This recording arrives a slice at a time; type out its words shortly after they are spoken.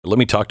let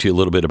me talk to you a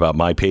little bit about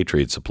My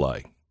Patriot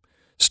Supply.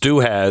 Stu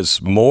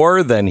has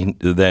more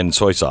than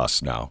soy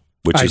sauce now,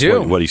 which is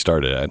what he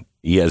started at.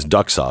 He has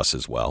duck sauce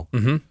as well.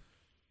 Mm-hmm.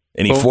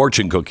 Any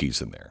fortune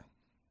cookies in there?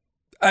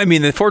 I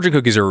mean, the fortune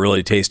cookies are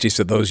really tasty,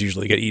 so those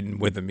usually get eaten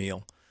with the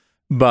meal.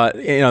 But,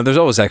 there's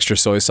always extra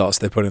soy sauce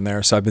they put in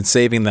there, so I've been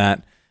saving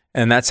that,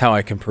 and that's how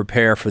I can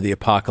prepare for the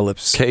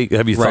apocalypse. Okay,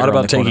 have you thought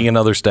about taking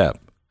another step?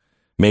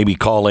 Maybe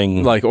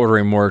calling... Like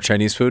ordering more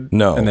Chinese food?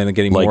 No. And then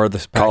getting more of the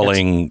packets?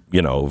 Calling,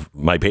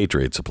 My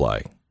Patriot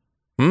Supply.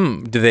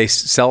 Do they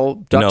sell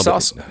duck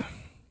sauce?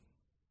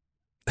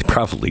 They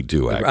probably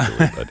do,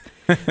 actually, but...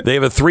 They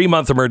have a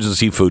 3-month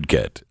emergency food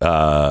kit.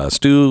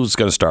 Stu's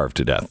going to starve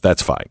to death.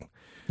 That's fine.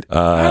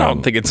 I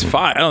don't think it's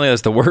fine. I don't think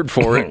that's the word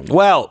for it.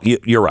 Well,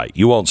 you're right.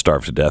 You won't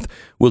starve to death.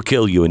 We'll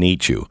kill you and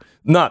eat you.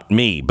 Not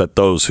me, but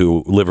those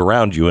who live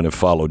around you and have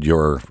followed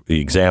your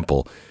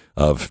example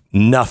of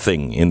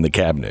nothing in the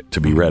cabinet to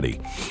be ready.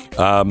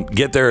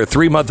 Get their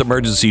 3-month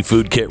emergency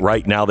food kit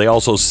right now. They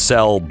also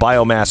sell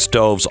biomass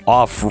stoves,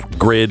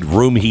 off-grid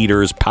room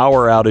heaters,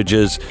 power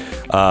outages.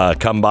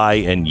 Come by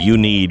and you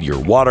need your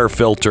water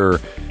filter.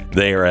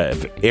 They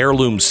have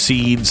heirloom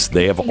seeds.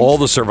 They have all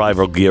the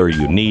survival gear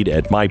you need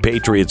at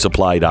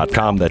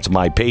mypatriotsupply.com. That's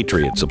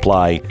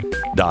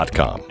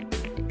mypatriotsupply.com.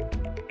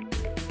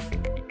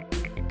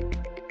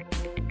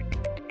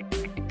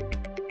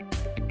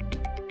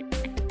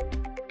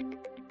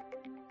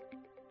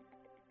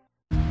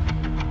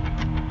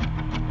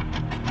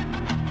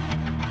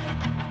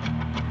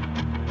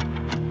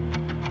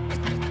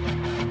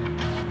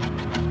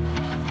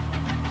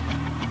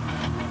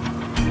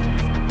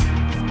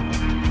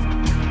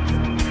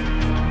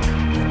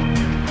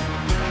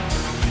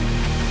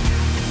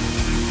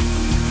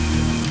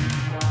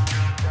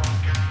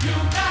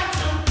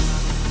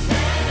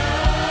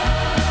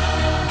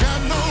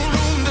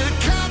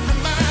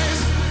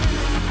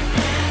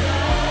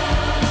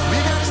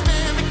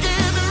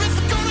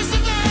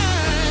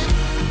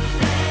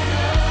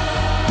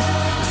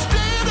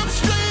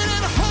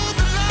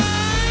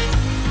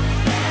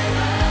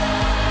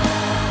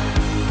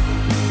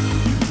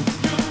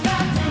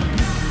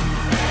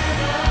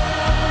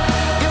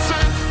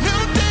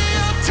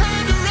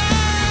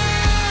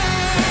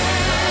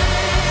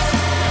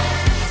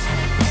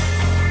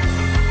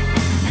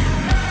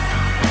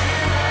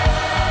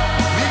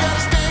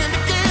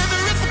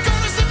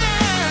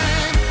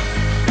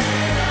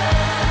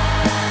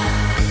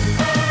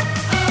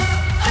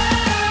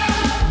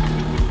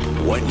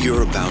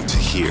 you're about to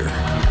hear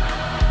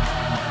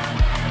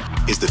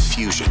is the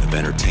fusion of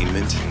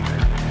entertainment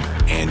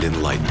and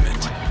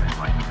enlightenment.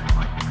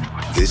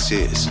 This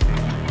is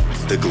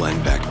the Glenn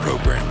Beck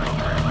Program.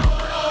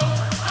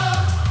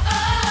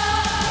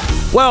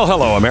 Well,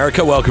 hello,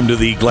 America. Welcome to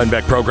the Glenn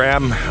Beck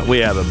Program. We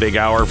have a big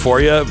hour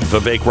for you.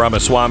 Vivek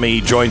Ramaswamy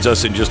joins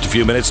us in just a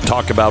few minutes to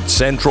talk about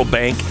central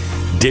bank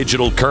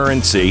digital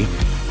currency.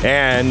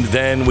 And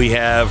then we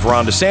have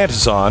Ron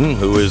DeSantis on,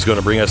 who is going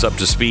to bring us up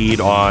to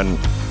speed on,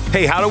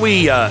 hey, how do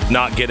we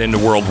not get into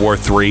World War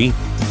III?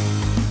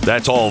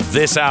 That's all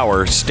this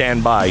hour.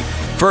 Stand by.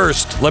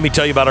 First, let me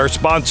tell you about our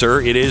sponsor.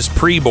 It is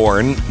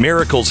Preborn.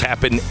 Miracles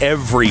happen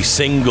every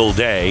single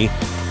day.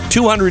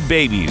 200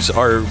 babies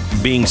are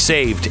being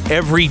saved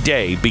every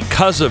day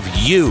because of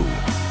you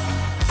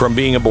from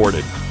being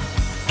aborted.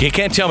 You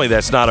can't tell me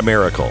that's not a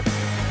miracle.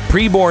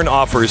 Preborn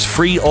offers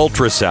free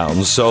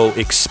ultrasounds, so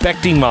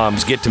expecting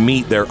moms get to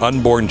meet their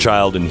unborn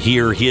child and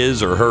hear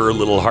his or her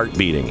little heart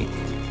beating.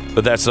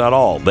 But that's not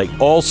all. They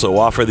also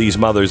offer these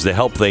mothers the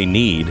help they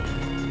need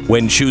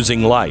when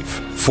choosing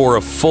life for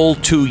a full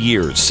 2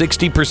 years.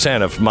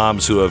 60% of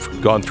moms who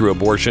have gone through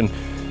abortion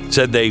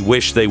said they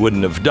wish they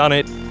wouldn't have done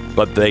it,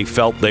 but they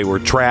felt they were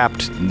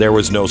trapped. There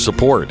was no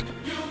support.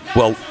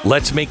 Well,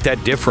 let's make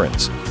that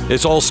difference.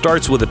 This all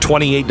starts with a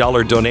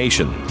 $28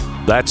 donation.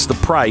 That's the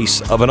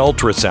price of an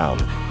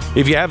ultrasound.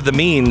 If you have the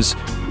means,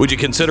 would you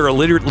consider a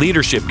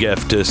leadership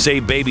gift to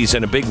save babies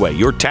in a big way?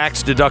 Your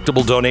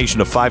tax-deductible donation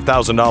of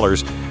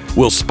 $5,000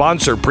 will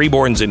sponsor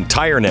Preborn's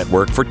entire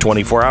network for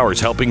 24 hours,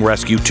 helping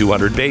rescue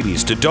 200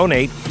 babies. To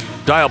donate,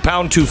 dial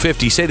pound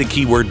 250, say the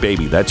keyword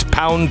baby. That's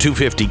pound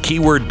 250,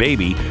 keyword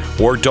baby,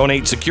 or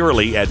donate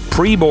securely at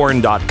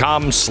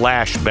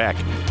preborn.com/Beck.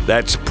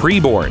 That's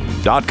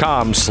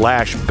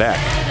preborn.com/Beck.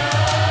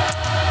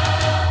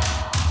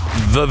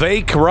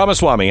 Vivek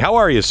Ramaswamy, how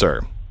are you,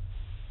 sir?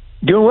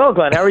 Doing well,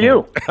 Glenn. How are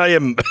you? I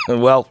am,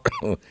 well,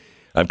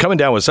 I'm coming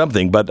down with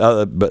something, but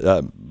other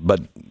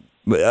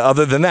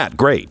than that,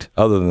 great.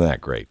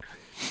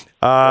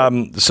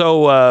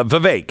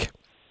 Vivek,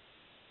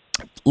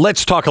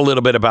 let's talk a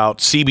little bit about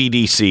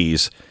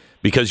CBDCs,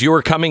 because you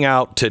are coming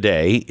out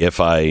today,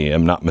 if I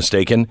am not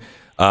mistaken,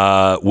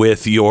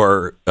 with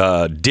your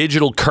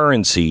digital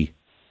currency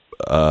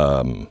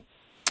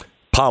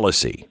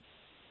policy.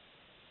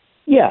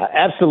 Yeah,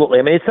 absolutely.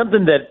 I mean, it's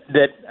something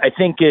that I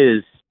think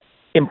is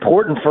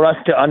important for us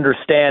to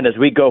understand as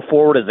we go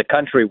forward as a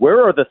country.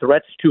 Where are the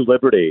threats to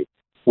liberty?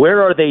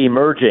 Where are they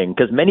emerging?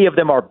 Because many of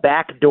them are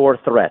backdoor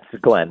threats,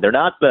 Glenn. They're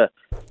not the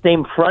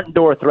same front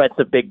door threats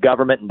of big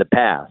government in the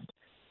past.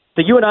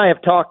 So you and I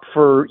have talked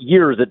for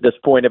years at this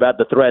point about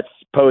the threats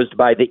posed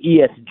by the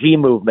ESG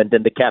movement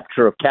and the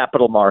capture of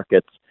capital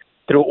markets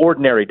through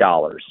ordinary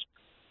dollars.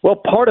 Well,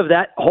 part of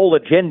that whole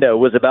agenda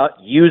was about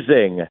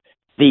using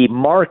the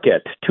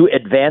market to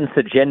advance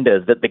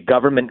agendas that the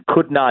government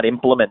could not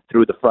implement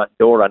through the front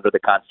door under the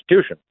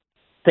Constitution.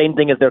 Same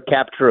thing as their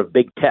capture of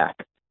big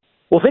tech.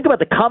 Well, think about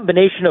the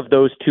combination of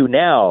those two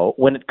now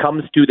when it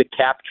comes to the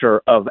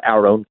capture of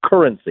our own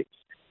currencies.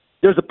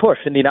 There's a push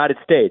in the United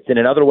States and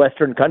in other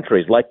Western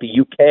countries like the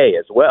UK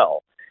as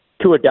well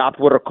to adopt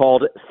what are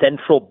called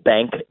central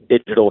bank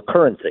digital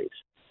currencies.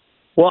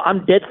 Well,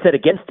 I'm dead set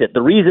against it.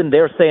 The reason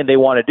they're saying they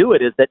want to do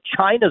it is that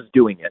China's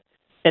doing it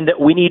and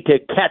that we need to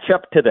catch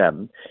up to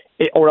them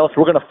or else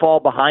we're going to fall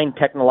behind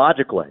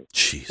technologically.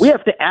 Jeez. We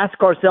have to ask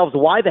ourselves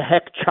why the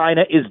heck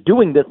China is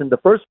doing this in the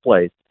first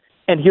place.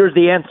 And here's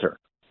the answer.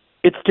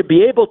 It's to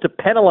be able to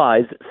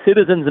penalize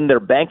citizens in their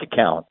bank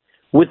account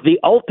with the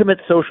ultimate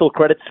social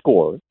credit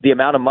score, the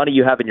amount of money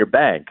you have in your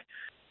bank,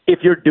 if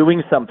you're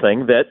doing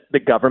something that the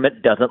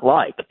government doesn't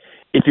like,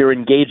 if you're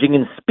engaging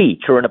in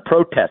speech or in a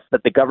protest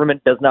that the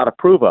government does not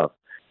approve of,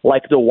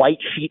 like the white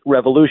sheet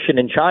revolution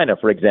in China,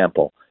 for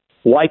example,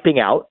 wiping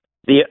out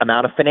the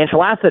amount of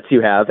financial assets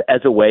you have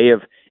as a way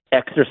of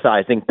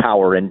exercising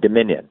power and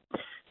dominion.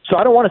 So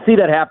I don't want to see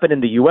that happen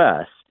in the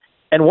U.S.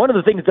 And one of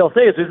the things they'll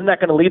say is, isn't that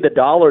going to lead the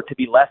dollar to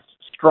be less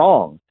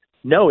strong?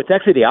 No, it's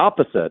actually the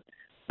opposite.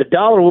 The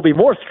dollar will be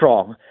more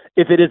strong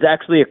if it is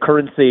actually a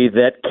currency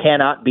that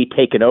cannot be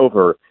taken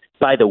over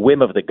by the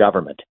whim of the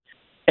government.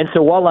 And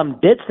so while I'm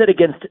dead set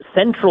against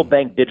central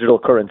bank digital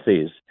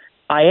currencies,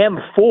 I am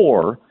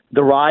for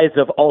the rise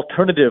of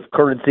alternative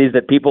currencies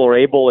that people are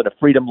able in a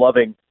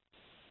freedom-loving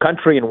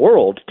country and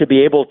world to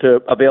be able to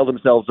avail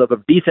themselves of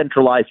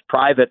decentralized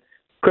private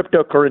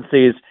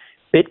cryptocurrencies,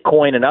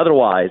 Bitcoin and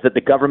otherwise, that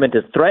the government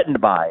is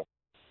threatened by.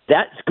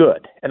 That's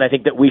good. And I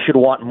think that we should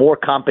want more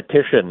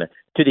competition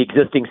to the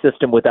existing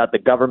system without the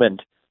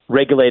government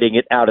regulating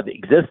it out of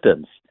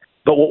existence.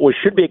 But what we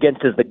should be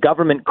against is the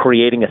government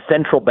creating a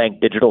central bank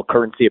digital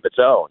currency of its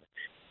own.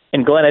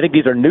 And Glenn, I think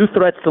these are new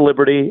threats to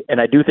liberty, and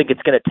I do think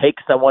it's going to take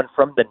someone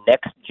from the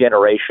next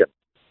generation,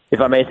 if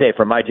I may say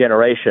from my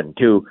generation,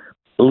 to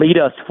lead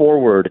us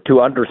forward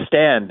to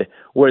understand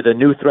where the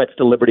new threats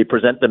to liberty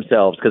present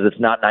themselves, because it's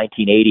not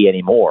 1980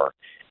 anymore,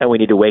 and we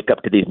need to wake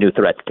up to these new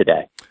threats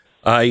today.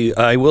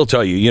 I will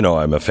tell you, you know,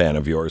 I'm a fan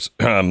of yours.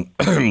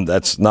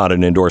 That's not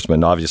an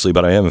endorsement, obviously,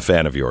 but I am a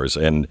fan of yours.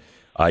 And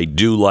I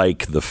do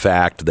like the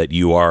fact that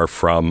you are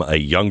from a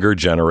younger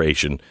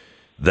generation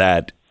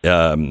that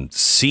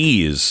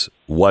sees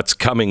what's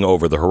coming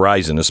over the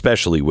horizon,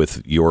 especially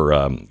with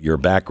your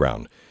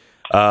background.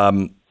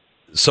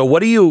 So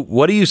what do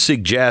you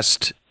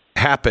suggest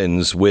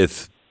happens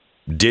with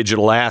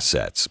digital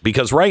assets?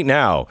 Because right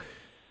now,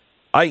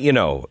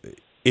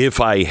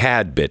 if I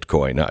had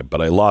Bitcoin, but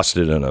I lost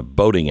it in a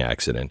boating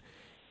accident,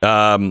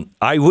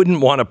 I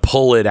wouldn't want to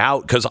pull it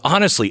out because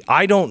honestly,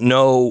 I don't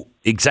know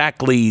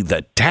exactly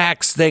the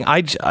tax thing.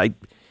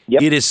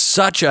 It is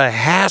such a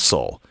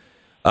hassle.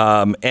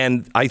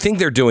 And I think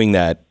they're doing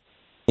that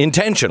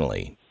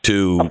intentionally.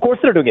 Of course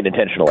they're doing it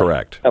intentionally.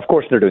 Correct. Of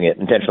course they're doing it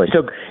intentionally.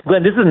 So,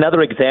 Glenn, this is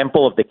another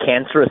example of the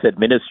cancerous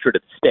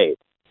administrative state.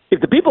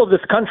 If the people of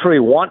this country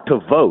want to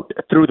vote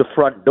through the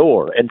front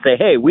door and say,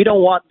 hey, we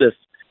don't want this,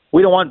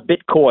 we don't want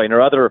Bitcoin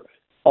or other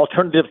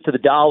alternatives to the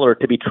dollar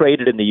to be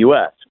traded in the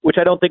U.S., which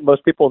I don't think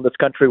most people in this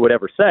country would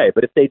ever say.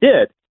 But if they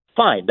did,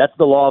 fine, that's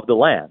the law of the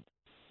land.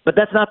 But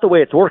that's not the way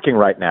it's working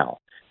right now.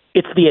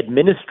 It's the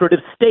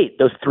administrative state,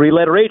 those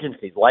three-letter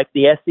agencies like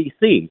the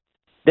SEC,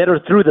 that are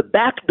through the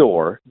back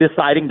door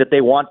deciding that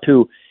they want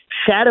to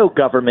shadow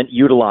government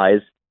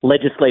utilize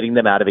legislating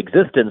them out of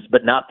existence,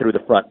 but not through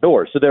the front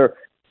door. So they're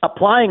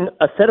applying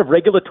a set of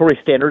regulatory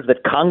standards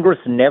that Congress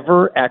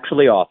never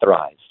actually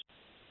authorized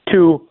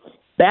to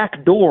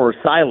backdoor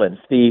silence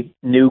the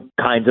new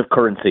kinds of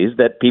currencies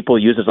that people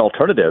use as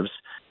alternatives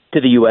to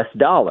the U.S.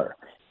 dollar.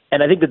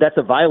 And I think that that's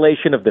a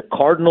violation of the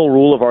cardinal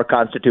rule of our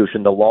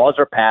Constitution. The laws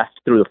are passed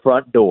through the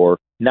front door,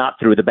 not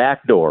through the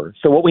back door.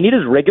 So what we need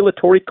is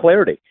regulatory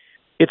clarity.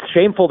 It's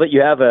shameful that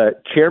you have a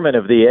chairman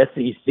of the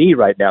SEC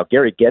right now,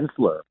 Gary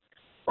Gensler,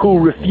 who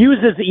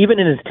refuses, even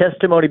in his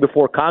testimony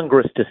before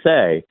Congress, to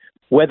say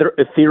whether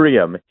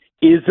Ethereum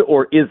is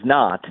or is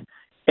not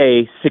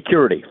a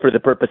security for the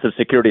purpose of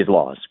securities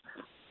laws.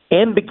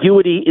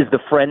 Ambiguity is the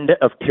friend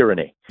of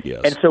tyranny.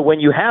 Yes. And so when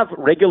you have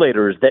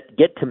regulators that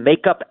get to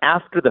make up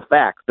after the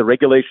fact the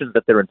regulations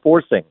that they're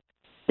enforcing,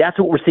 that's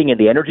what we're seeing in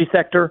the energy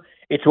sector.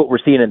 It's what we're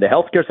seeing in the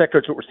healthcare sector.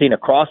 It's what we're seeing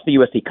across the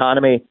U.S.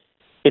 economy.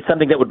 It's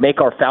something that would make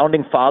our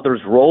founding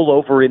fathers roll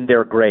over in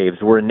their graves.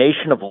 We're a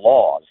nation of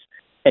laws.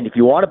 And if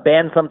you want to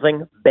ban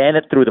something, ban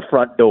it through the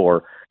front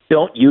door.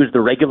 Don't use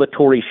the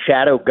regulatory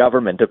shadow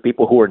government of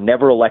people who are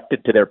never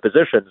elected to their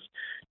positions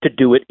to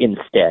do it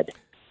instead.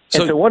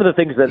 And so one of the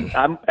things that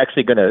I'm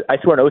actually I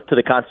swear an oath to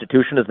the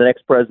Constitution as the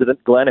next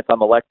president, Glenn, if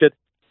I'm elected.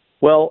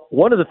 Well,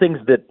 one of the things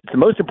that's the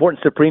most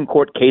important Supreme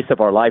Court case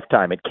of our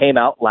lifetime, it came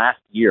out last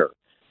year,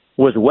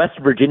 was West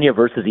Virginia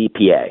versus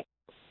EPA.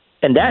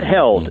 And that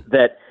held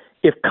that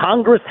If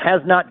Congress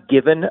has not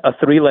given a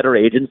three-letter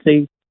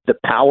agency the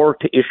power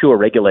to issue a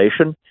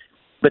regulation,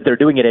 but they're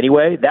doing it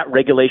anyway, that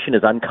regulation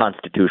is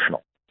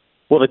unconstitutional.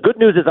 Well, the good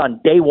news is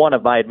on day one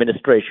of my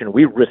administration,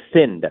 we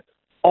rescind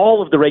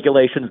all of the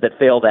regulations that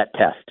fail that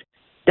test.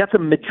 That's a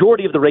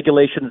majority of the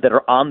regulations that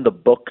are on the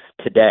books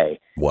today.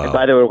 Wow. And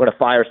by the way, we're going to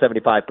fire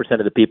 75%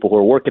 of the people who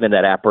are working in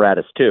that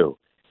apparatus too.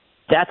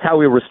 That's how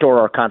we restore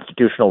our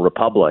constitutional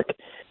republic.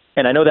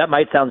 And I know that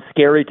might sound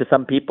scary to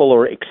some people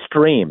or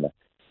extreme,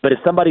 but if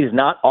somebody's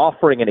not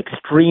offering an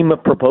extreme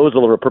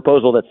proposal or a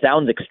proposal that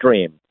sounds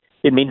extreme,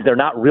 it means they're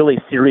not really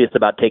serious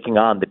about taking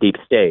on the deep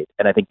state.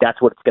 And I think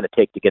that's what it's going to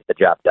take to get the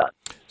job done.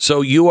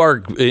 So you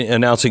are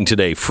announcing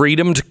today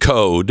freedom to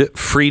code,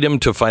 freedom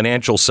to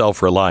financial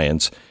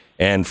self-reliance,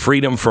 and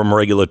freedom from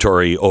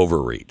regulatory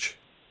overreach.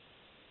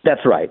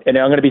 That's right. And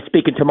I'm going to be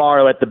speaking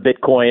tomorrow at the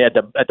Bitcoin, at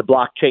the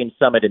blockchain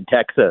summit in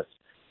Texas,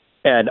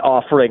 and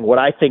offering what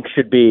I think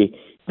should be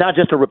not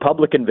just a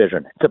Republican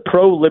vision, it's a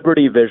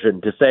pro-liberty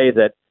vision to say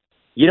that,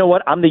 you know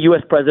what, I'm the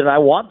U.S. president. I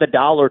want the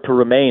dollar to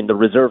remain the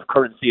reserve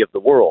currency of the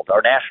world.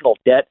 Our national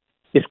debt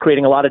is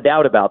creating a lot of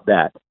doubt about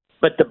that.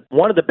 But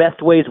one of the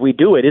best ways we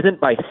do it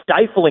isn't by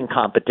stifling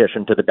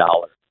competition to the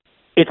dollar.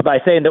 It's by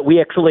saying that we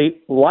actually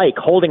like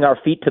holding our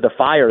feet to the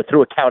fire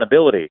through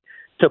accountability.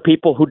 So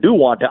people who do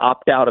want to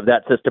opt out of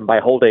that system by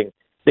holding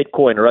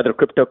Bitcoin or other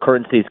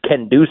cryptocurrencies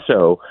can do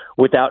so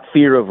without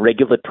fear of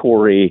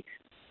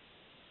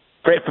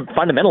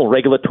fundamental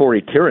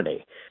regulatory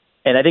tyranny.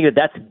 And I think that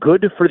that's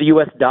good for the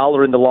U.S.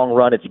 dollar in the long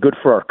run. It's good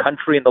for our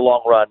country in the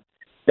long run.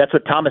 That's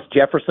what Thomas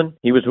Jefferson,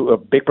 he was a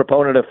big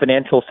proponent of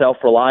financial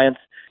self-reliance.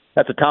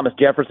 That's what Thomas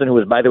Jefferson, who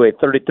was, by the way,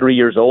 33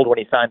 years old when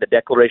he signed the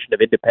Declaration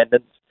of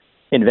Independence,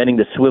 inventing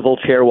the swivel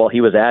chair while he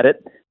was at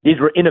it. These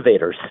were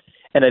innovators.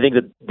 And I think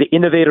that the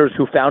innovators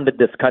who founded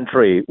this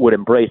country would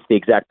embrace the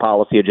exact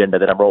policy agenda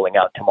that I'm rolling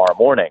out tomorrow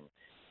morning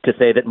to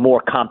say that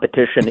more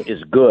competition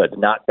is good,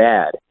 not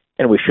bad.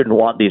 And we shouldn't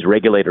want these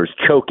regulators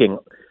choking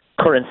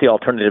currency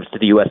alternatives to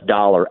the U.S.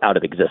 dollar out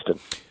of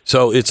existence.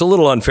 So it's a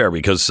little unfair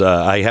because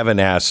I haven't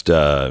asked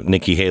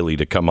Nikki Haley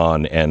to come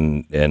on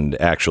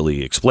and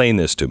actually explain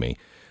this to me.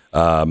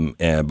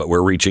 But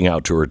we're reaching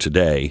out to her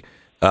today.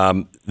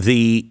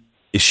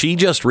 She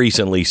just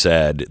recently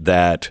said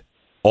that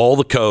all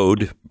the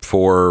code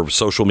for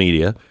social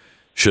media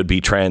should be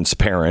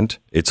transparent.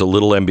 It's a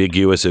little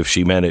ambiguous if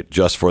she meant it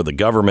just for the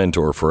government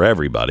or for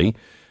everybody.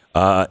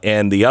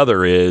 And the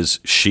other is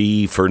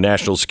she, for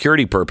national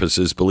security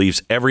purposes,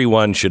 believes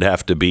everyone should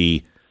have to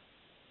be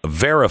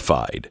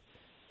verified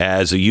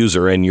as a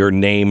user, and your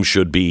name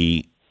should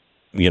be,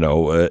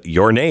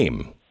 your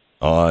name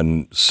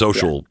on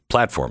social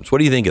platforms. What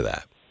do you think of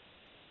that?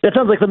 That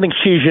sounds like something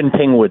Xi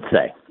Jinping would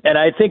say. And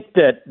I think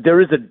that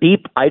there is a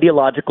deep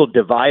ideological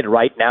divide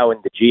right now in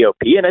the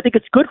GOP, and I think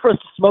it's good for us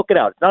to smoke it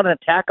out. It's not an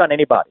attack on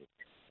anybody.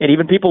 And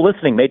even people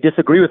listening may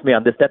disagree with me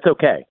on this. That's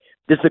okay.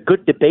 This is a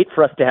good debate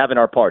for us to have in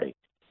our party.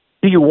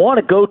 Do you want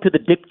to go to the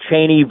Dick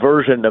Cheney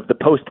version of the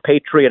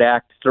post-Patriot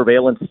Act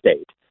surveillance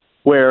state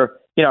where,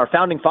 our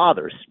founding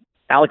fathers,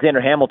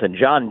 Alexander Hamilton,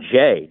 John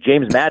Jay,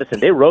 James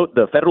Madison, they wrote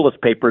the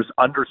Federalist Papers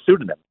under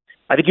pseudonym?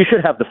 I think you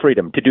should have the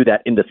freedom to do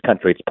that in this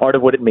country. It's part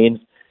of what it means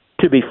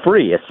to be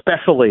free,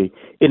 especially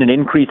in an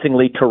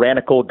increasingly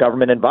tyrannical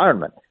government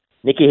environment.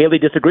 Nikki Haley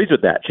disagrees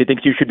with that. She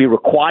thinks you should be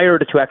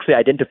required to actually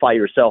identify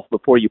yourself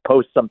before you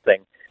post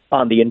something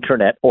on the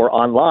internet or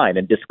online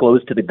and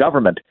disclose to the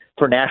government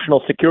for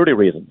national security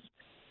reasons.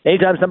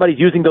 Anytime somebody's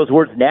using those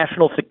words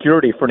national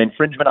security for an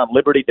infringement on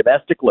liberty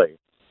domestically,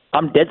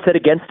 I'm dead set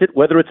against it,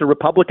 whether it's a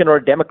Republican or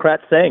a Democrat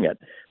saying it.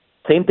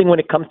 Same thing when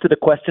it comes to the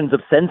questions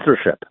of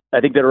censorship. I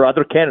think there are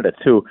other candidates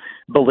who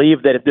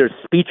believe that if there's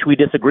speech we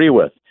disagree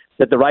with,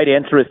 that the right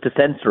answer is to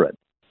censor it.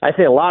 I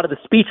say a lot of the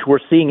speech we're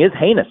seeing is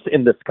heinous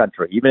in this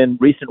country, even in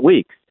recent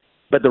weeks.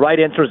 But the right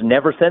answer is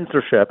never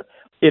censorship.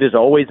 It is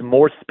always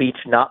more speech,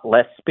 not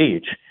less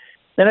speech.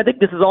 And I think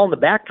this is all in the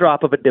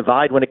backdrop of a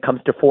divide when it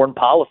comes to foreign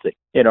policy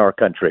in our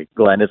country,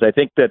 Glenn, is I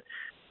think that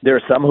there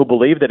are some who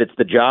believe that it's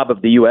the job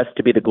of the U.S.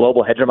 to be the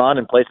global hegemon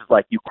in places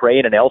like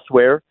Ukraine and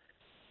elsewhere,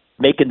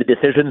 making the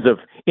decisions of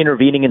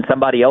intervening in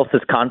somebody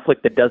else's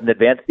conflict that doesn't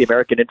advance the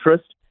American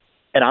interest.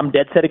 And I'm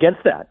dead set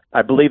against that.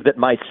 I believe that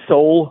my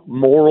sole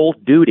moral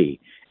duty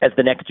as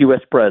the next U.S.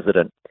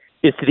 president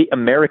is to the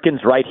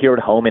Americans right here at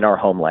home in our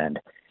homeland.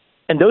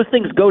 And those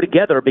things go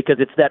together because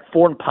it's that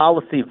foreign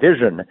policy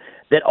vision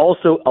that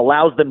also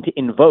allows them to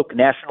invoke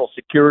national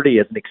security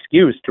as an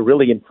excuse to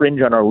really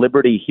infringe on our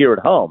liberty here at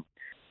home.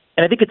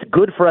 And I think it's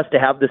good for us to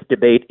have this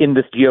debate in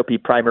this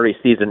GOP primary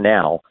season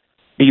now.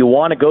 Do you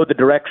want to go the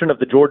direction of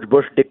the George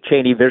Bush, Dick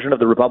Cheney vision of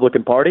the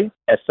Republican Party,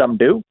 as some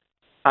do?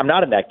 I'm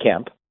not in that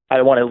camp.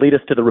 I want to lead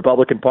us to the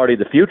Republican Party of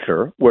the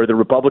future, where the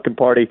Republican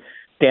Party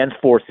stands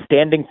for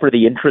standing for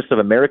the interests of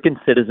American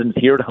citizens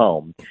here at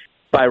home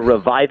by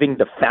reviving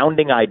the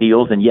founding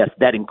ideals, and yes,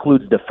 that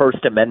includes the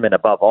First Amendment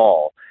above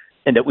all,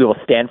 and that we will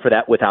stand for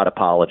that without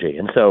apology.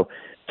 And so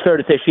it's fair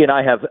to say she and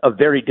I have a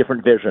very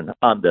different vision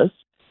on this.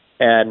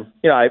 And,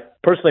 I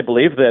personally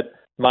believe that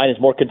mine is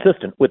more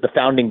consistent with the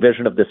founding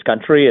vision of this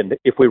country, and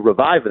if we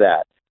revive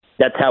that,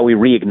 That's how we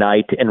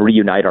reignite and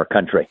reunite our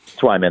country.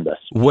 That's why I'm in this.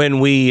 When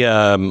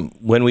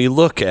we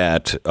look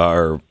at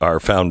our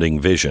founding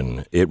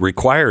vision, it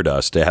required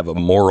us to have a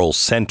moral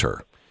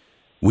center.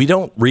 We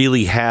don't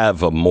really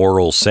have a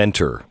moral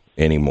center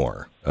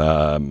anymore.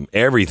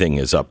 Everything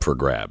is up for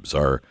grabs.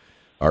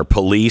 Our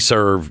police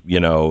are,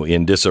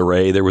 in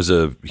disarray. There was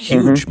a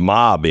huge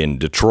mob in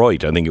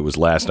Detroit. I think it was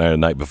last night or the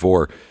night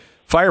before.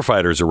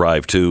 Firefighters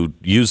arrived to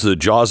use the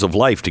jaws of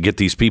life to get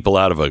these people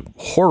out of a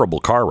horrible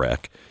car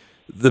wreck.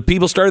 The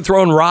people started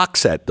throwing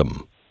rocks at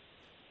them,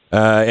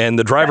 and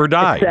the driver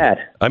died. It's sad.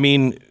 I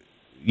mean,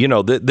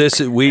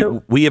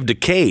 we have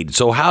decayed.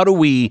 So how do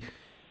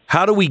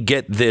we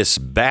get this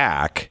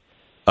back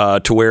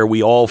to where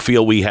we all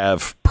feel we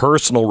have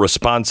personal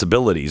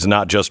responsibilities,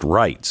 not just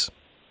rights?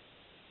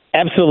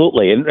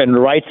 Absolutely.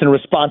 And rights and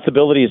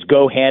responsibilities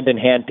go hand in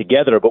hand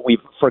together, but we've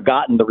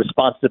forgotten the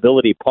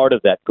responsibility part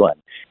of that, Glenn.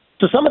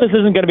 So some of this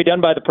isn't going to be done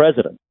by the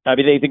president. I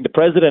mean, they think the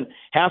president,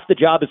 half the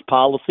job is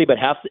policy, but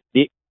half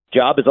the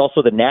job is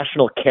also the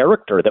national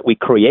character that we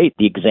create,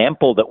 the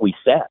example that we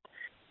set.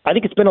 I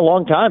think it's been a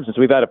long time since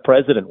we've had a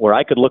president where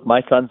I could look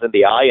my sons in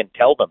the eye and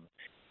tell them,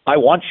 I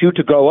want you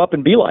to grow up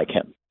and be like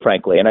him,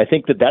 frankly. And I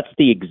think that's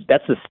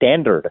the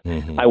standard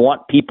I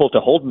want people to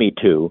hold me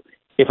to.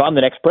 If I'm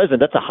the next president,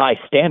 that's a high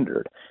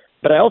standard.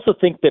 But I also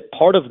think that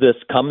part of this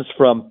comes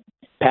from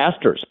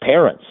pastors,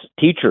 parents,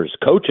 teachers,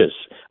 coaches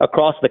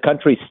across the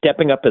country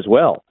stepping up as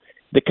well.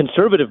 The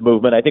conservative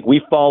movement, I think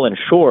we've fallen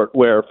short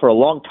where for a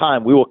long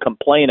time we will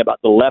complain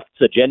about the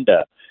left's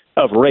agenda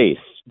of race,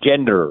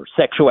 gender,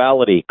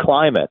 sexuality,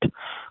 climate.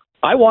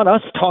 I want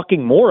us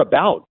talking more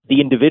about the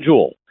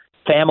individual,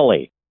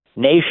 family,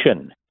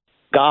 nation,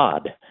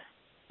 God.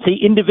 See,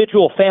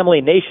 individual,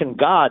 family, nation,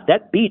 God,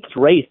 that beats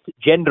race,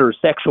 gender,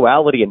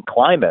 sexuality, and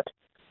climate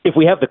if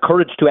we have the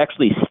courage to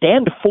actually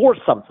stand for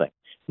something,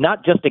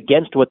 not just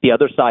against what the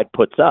other side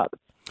puts up.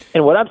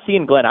 And what I'm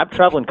seeing, Glenn, I'm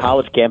traveling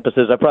college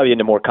campuses. I've probably been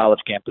to more college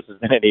campuses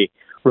than any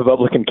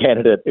Republican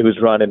candidate who's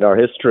run in our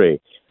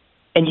history.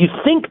 And you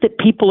think that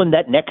people in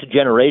that next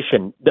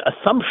generation, the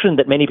assumption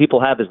that many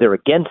people have is they're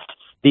against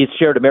these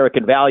shared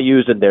American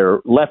values and they're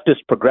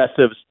leftist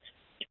progressives.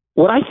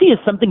 What I see is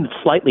something that's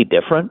slightly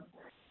different.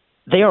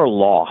 They are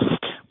lost.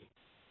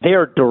 They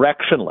are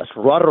directionless,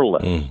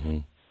 rudderless,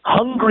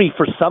 hungry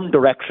for some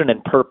direction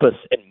and purpose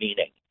and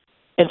meaning.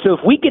 And so if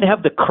we can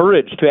have the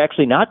courage to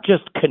actually not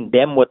just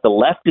condemn what the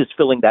left is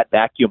filling that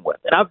vacuum with,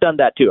 and I've done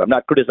that too. I'm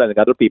not criticizing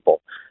other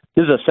people.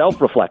 This is a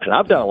self-reflection.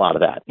 I've done a lot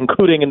of that,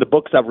 including in the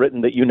books I've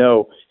written that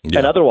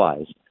and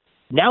otherwise.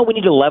 Now we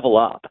need to level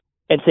up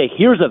and say,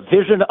 here's a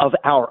vision of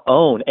our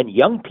own. And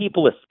young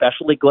people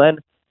especially, Glenn,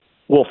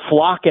 will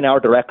flock in our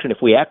direction if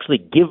we actually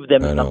give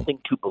them something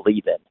to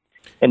believe in.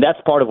 And that's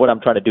part of what I'm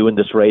trying to do in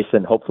this race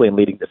and hopefully in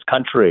leading this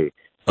country.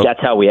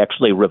 That's how we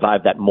actually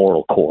revive that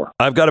moral core.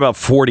 I've got about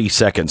 40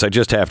 seconds. I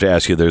just have to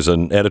ask you, there's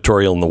an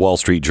editorial in the Wall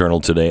Street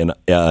Journal today,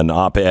 an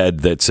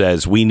op-ed that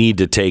says we need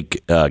to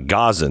take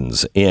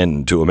Gazans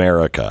into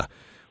America.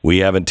 We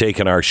haven't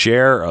taken our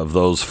share of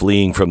those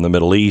fleeing from the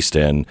Middle East,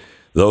 and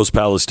those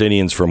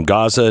Palestinians from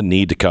Gaza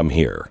need to come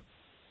here.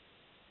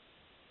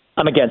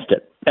 I'm against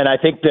it. And I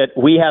think that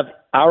we have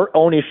our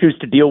own issues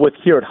to deal with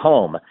here at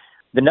home.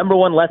 The number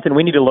one lesson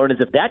we need to learn is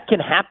if that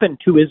can happen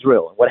to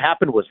Israel, and what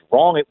happened was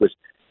wrong, it was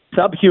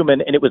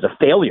subhuman, and it was a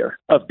failure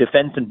of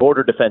defense and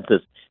border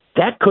defenses.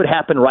 That could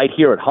happen right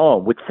here at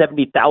home with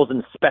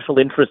 70,000 special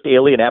interest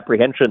alien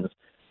apprehensions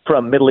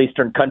from Middle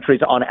Eastern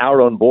countries on our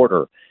own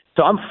border.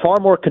 So I'm far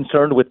more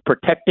concerned with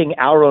protecting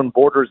our own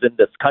borders in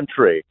this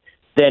country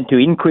than to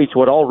increase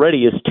what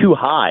already is too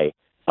high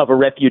of a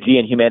refugee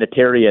and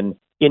humanitarian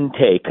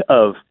intake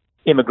of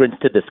immigrants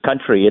to this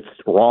country. It's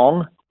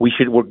wrong.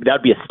 That would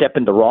be a step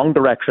in the wrong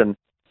direction.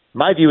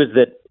 My view is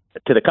that,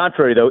 to the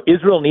contrary, though,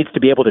 Israel needs to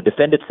be able to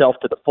defend itself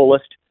to the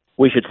fullest.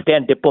 We should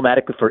stand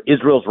diplomatically for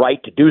Israel's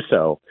right to do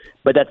so.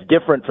 But that's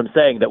different from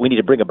saying that we need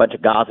to bring a bunch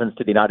of Gazans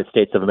to the United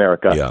States of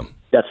America. Yeah.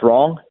 That's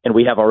wrong, and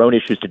we have our own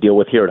issues to deal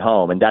with here at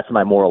home, and that's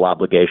my moral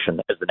obligation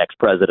as the next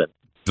president,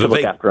 to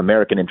look after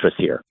American interests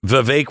here.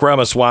 Vivek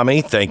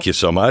Ramaswamy, thank you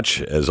so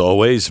much. As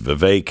always,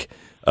 Vivek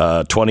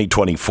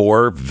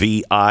 2024,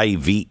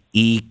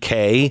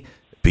 Vivek.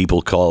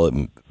 People call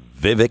him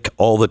Vivek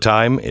all the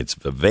time. It's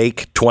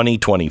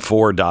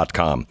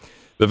Vivek2024.com.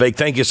 Vivek,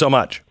 thank you so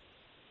much.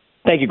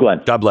 Thank you,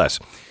 Glenn. God bless.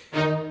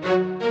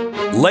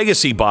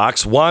 Legacy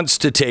Box wants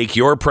to take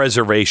your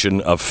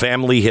preservation of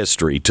family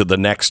history to the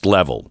next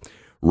level.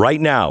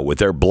 Right now, with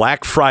their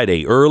Black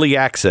Friday early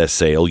access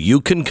sale,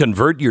 you can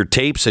convert your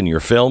tapes and your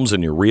films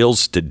and your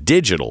reels to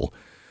digital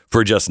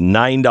for just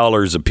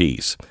 $9 a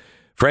piece.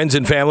 Friends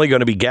and family going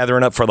to be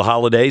gathering up for the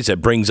holidays.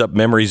 That brings up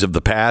memories of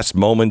the past,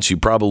 moments you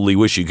probably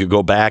wish you could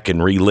go back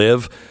and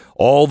relive.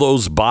 All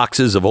those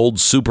boxes of old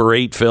Super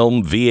 8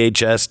 film,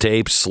 VHS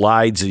tapes,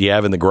 slides that you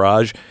have in the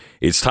garage.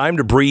 It's time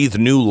to breathe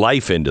new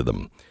life into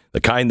them,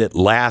 the kind that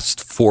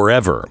lasts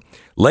forever.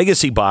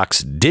 Legacy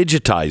Box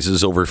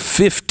digitizes over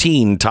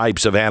 15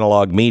 types of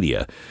analog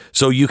media,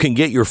 so you can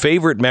get your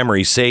favorite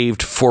memories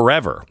saved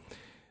forever.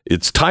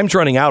 Time's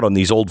running out on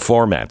these old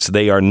formats.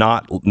 They are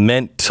not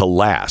meant to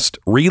last.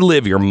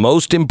 Relive your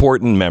most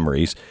important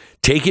memories.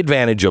 Take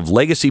advantage of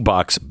Legacy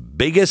Box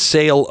biggest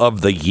sale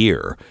of the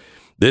year.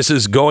 This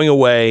is going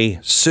away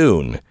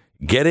soon.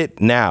 Get it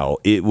now.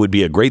 It would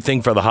be a great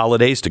thing for the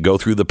holidays to go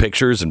through the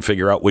pictures and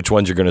figure out which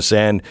ones you're going to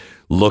send,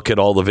 look at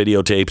all the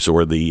videotapes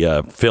or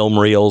the film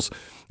reels,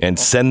 and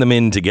send them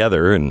in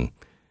together and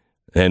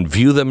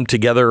view them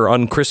together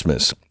on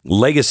Christmas.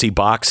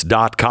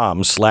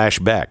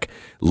 Legacybox.com/Beck.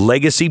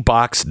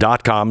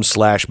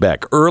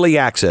 Legacybox.com/Beck. Early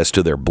access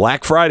to their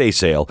Black Friday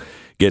sale.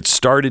 Get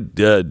started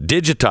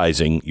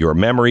digitizing your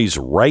memories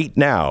right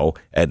now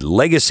at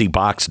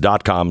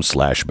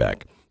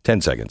legacybox.com/Beck.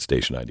 10 seconds,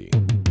 station ID.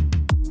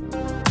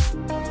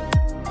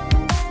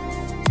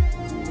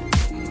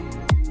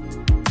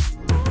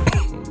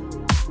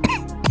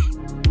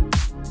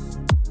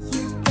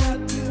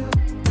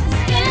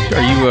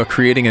 Are you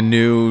creating a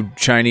new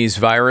Chinese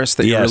virus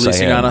that you're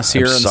releasing on us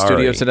here in the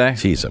studio today?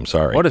 Jeez, I'm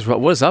sorry. What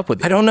is up with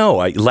you? I don't know.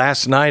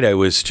 Last night I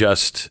was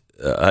just,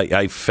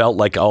 I felt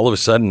like all of a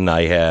sudden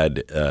I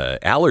had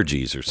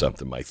allergies or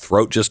something. My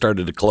throat just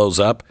started to close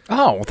up.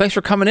 Oh, well, thanks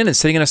for coming in and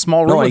sitting in a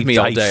small room with me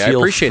all day. I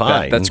appreciate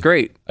that. That's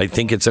great. I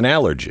think it's an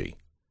allergy.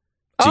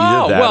 It's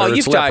you've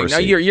died.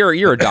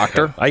 You're a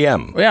doctor. I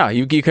am. Yeah,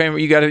 you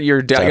got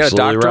a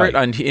doctorate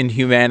in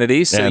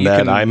humanities, so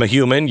and I'm a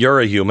human. You're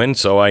a human,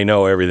 so I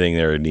know everything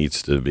there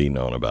needs to be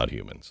known about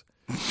humans.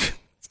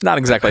 It's not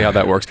exactly how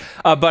that works,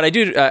 but I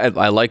do.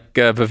 I like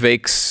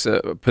Vivek's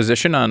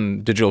position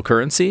on digital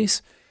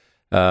currencies.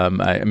 I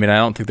mean, I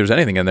don't think there's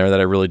anything in there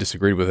that I really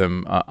disagreed with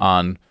him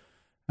on.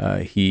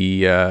 I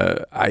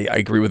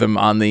agree with him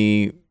on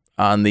the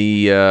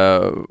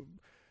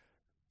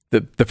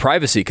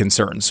privacy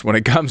concerns when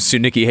it comes to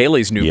Nikki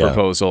Haley's new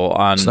proposal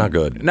on. It's not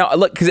good. No,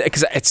 look,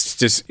 because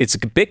it's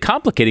a bit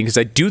complicating because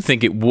I do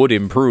think it would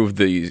improve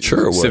the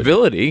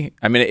civility.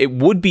 I mean, it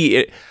would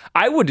be.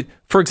 I would,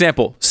 for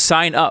example,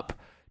 sign up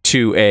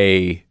to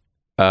a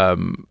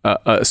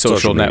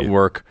social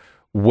network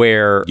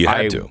where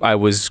I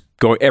was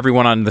going.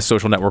 Everyone on the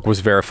social network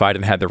was verified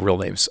and had their real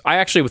names. I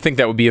actually would think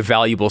that would be a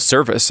valuable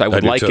service. I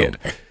would like it,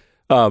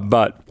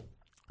 but.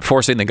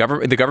 Forcing the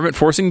government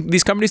forcing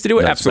these companies to do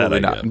it? That's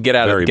absolutely not. Get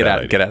out of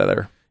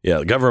there. Yeah,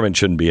 the government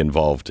shouldn't be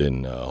involved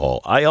in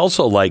all. I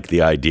also like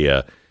the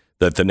idea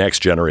that the next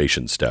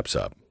generation steps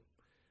up.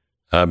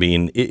 I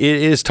mean, it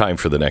is time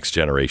for the next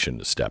generation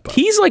to step up.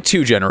 He's like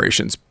 2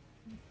 generations.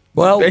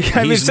 Well,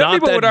 I mean, some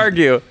people would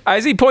argue.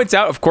 As he points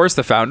out, of course,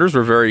 the founders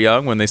were very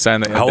young when they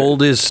signed the. How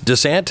old is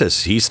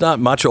DeSantis? He's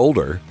not much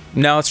older.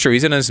 No, it's true.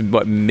 He's in his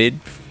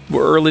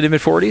early to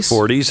mid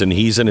 40s, and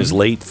he's in his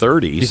late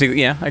 30s. You think,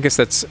 yeah, I guess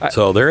that's.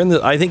 So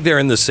I think they're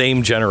in the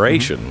same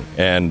generation,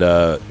 and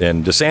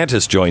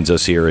DeSantis joins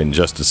us here in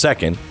just a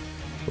second.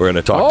 We're going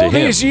to talk to him.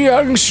 All these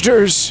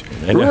youngsters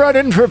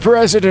running for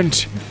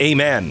president.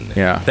 Amen.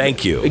 Yeah.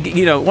 Thank you.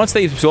 You know, once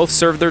they both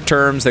serve their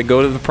terms, they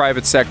go to the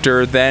private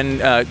sector, then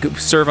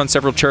serve on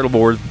several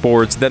charitable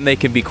boards, then they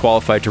can be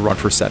qualified to run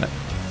for Senate.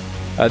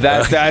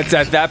 That's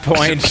at that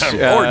point,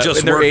 or just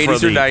in their work 80s for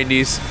the or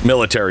 90s.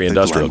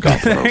 Military-industrial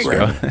complex.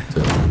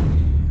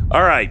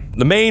 All right.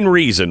 The main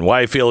reason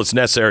why I feel it's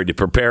necessary to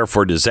prepare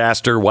for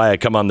disaster, why I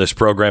come on this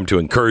program to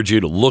encourage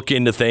you to look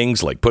into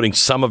things like putting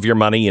some of your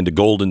money into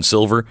gold and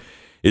silver,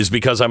 is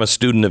because I'm a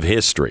student of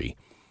history.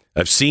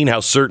 I've seen how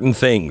certain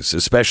things,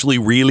 especially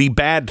really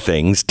bad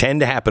things, tend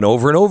to happen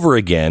over and over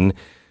again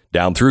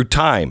down through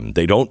time.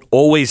 They don't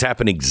always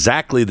happen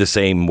exactly the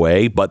same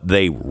way, but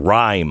they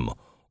rhyme.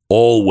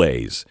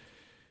 Always.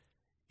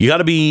 You got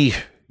to be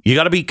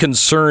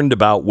concerned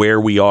about where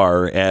we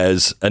are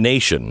as a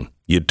nation.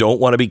 You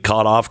don't want to be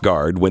caught off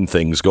guard when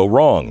things go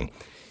wrong.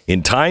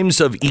 In times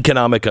of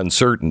economic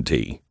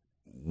uncertainty,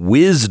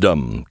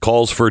 wisdom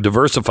calls for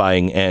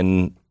diversifying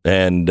and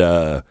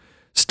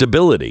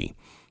stability.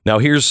 Now,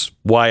 here's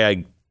why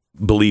I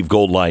believe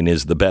Goldline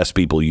is the best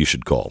people you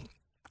should call.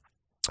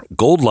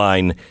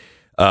 Goldline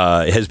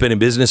has been in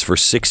business for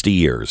 60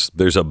 years.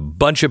 There's a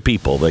bunch of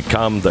people that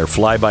come, they're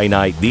fly by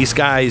night. These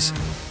guys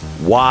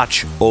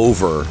watch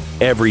over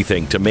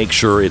everything to make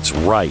sure it's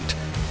right.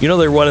 You know,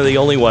 they're one of the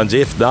only ones,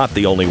 if not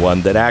the only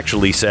one, that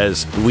actually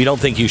says, we don't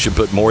think you should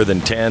put more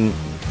than 10,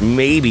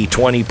 maybe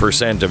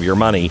 20% of your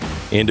money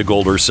into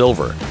gold or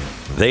silver.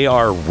 They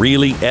are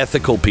really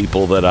ethical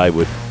people that I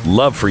would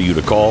love for you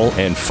to call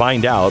and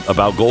find out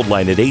about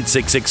Goldline at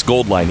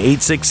 866-GOLDLINE,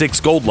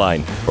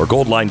 866-GOLDLINE, or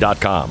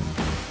goldline.com.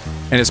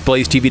 And it's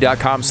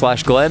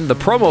blazetv.com/Glenn. The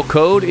promo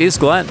code is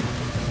Glenn.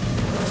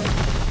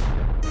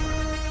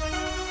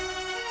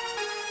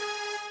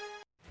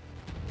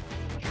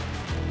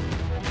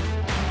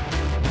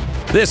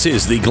 This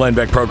is the Glenn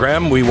Beck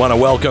program. We want to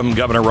welcome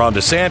Governor Ron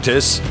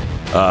DeSantis,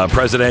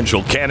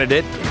 presidential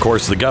candidate. Of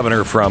course, the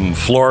governor from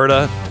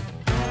Florida.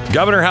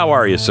 Governor, how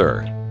are you,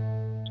 sir?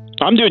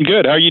 I'm doing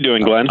good. How are you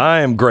doing, Glenn?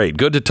 I am great.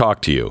 Good to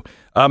talk to you.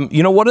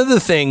 You know, one of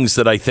the things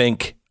that I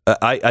think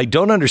I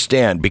don't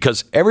understand,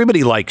 because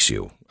everybody likes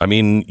you. I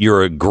mean,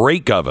 you're a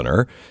great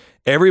governor.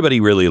 Everybody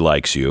really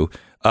likes you.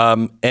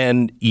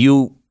 And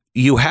you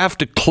you have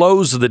to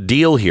close the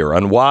deal here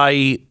on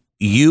why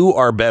you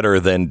are better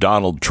than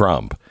Donald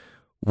Trump.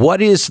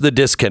 What is the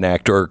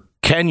disconnect, or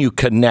can you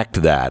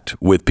connect that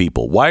with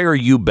people? Why are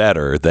you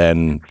better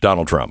than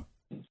Donald Trump?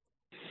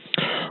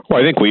 Well,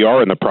 I think we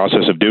are in the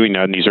process of doing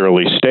that in these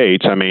early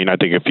states. I mean, I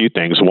think a few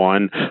things.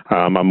 One,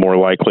 I'm more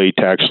likely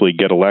to actually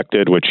get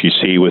elected, which you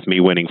see with me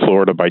winning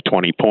Florida by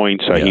 20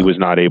 points. He was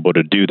not able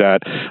to do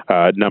that.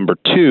 Number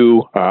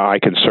two, I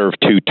can serve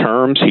 2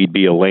 terms. He'd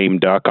be a lame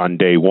duck on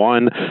day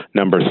one.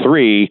 Number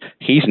three,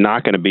 he's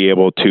not going to be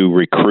able to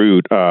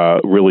recruit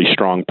really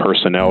strong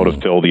personnel to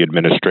fill the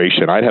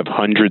administration. I'd have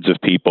hundreds of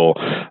people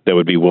that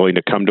would be willing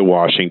to come to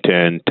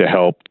Washington to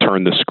help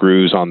turn the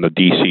screws on the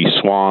D.C.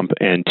 swamp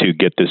and to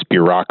get this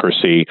bureaucracy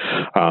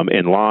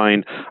in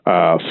line.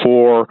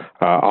 4,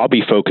 I'll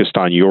be focused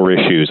on your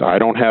issues. I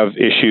don't have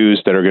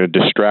issues that are going to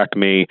distract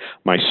me.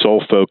 My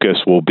sole focus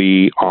will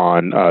be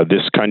on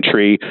this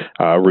country,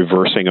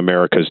 reversing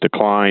America's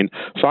decline.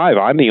 5,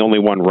 I'm the only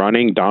one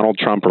running, Donald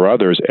Trump or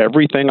others.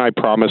 Everything I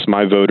promised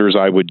my voters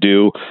I would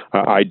do,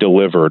 I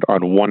delivered on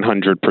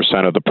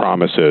 100% of the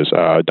promises.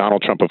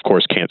 Donald Trump, of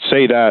course, can't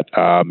say that.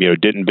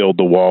 Didn't build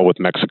the wall with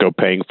Mexico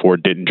paying for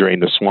it, didn't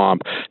drain the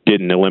swamp,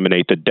 didn't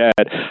eliminate the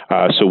debt.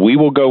 So we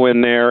will go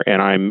in there,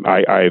 and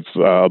I've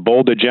a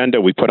bold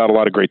agenda. We put out a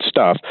lot of great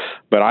stuff,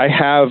 but I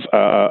have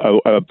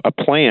a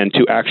plan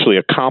to actually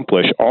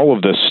accomplish all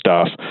of this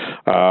stuff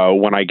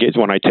when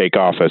I take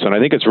office. And I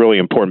think it's really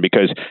important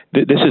because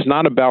this is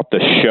not about the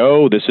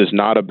show. This is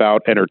not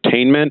about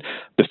entertainment.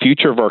 The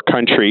future of our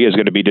country is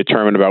going to be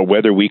determined about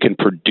whether we can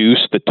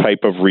produce the type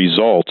of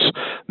results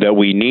that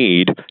we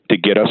need to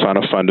get us on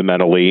a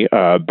fundamentally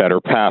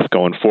better path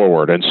going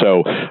forward. And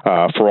so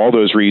for all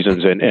those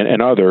reasons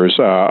and others,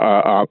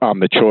 I'm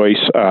the choice.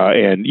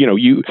 And,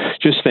 you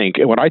just think,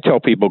 when I tell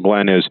people,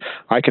 Glenn, is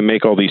I can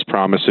make all these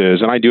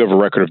promises, and I do have a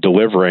record of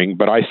delivering,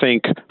 but I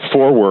think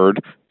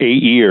forward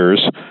 8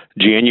 years,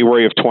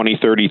 January of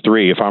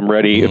 2033, if I'm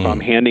ready, if I'm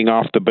handing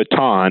off the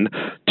baton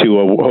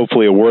to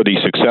hopefully a worthy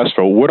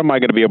successor, what am I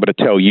going to be able to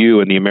tell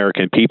you and the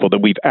American people that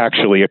we've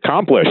actually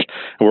accomplished?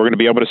 And we're going to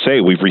be able to say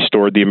we've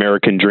restored the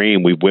American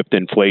dream, we've whipped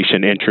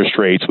inflation, interest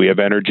rates, we have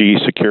energy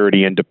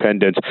security,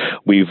 independence,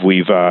 we've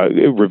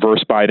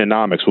reversed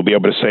Bidenomics. We'll be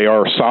able to say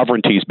our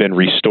sovereignty's been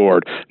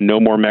restored,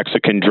 no more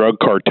Mexican drug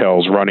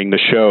cartels running the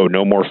show,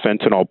 no more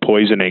fentanyl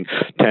poisoning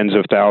tens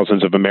of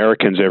thousands of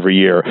Americans every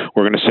year.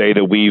 We're going to say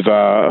that we've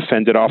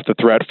fended off the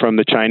threat from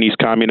the Chinese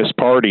Communist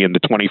Party. In the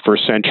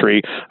 21st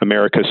century,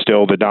 America is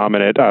still the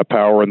dominant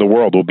power in the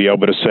world. We'll be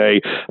able to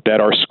say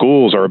that our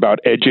schools are about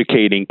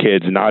educating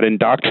kids, not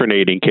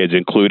indoctrinating kids,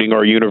 including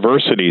our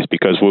universities,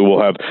 because we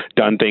will have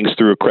done things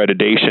through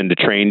accreditation to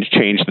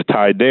change the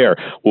tide there.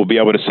 We'll be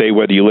able to say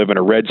whether you live in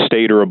a red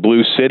state or a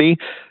blue city,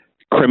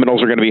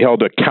 criminals are going to be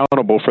held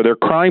accountable for their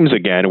crimes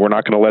again. We're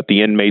not going to let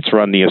the inmates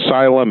run the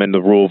asylum, and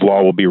the rule of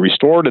law will be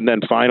restored. And then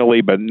finally,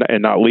 but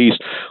not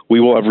least, we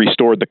will have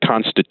restored the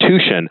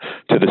Constitution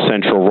to the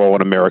central role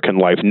in American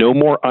life. No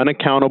more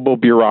unaccountable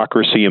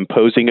bureaucracy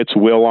imposing its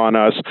will on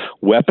us,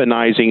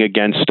 weaponizing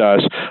against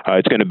us.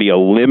 It's going to be a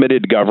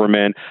limited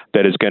government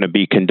that is going to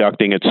be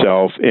conducting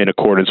itself in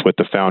accordance with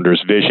the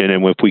founders' vision.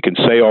 And if we can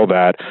say all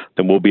that,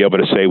 then we'll be able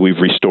to say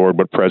we've restored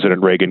what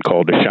President Reagan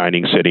called a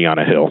shining city on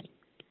a hill.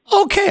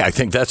 Okay, I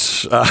think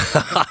that's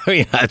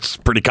that's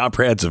pretty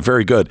comprehensive.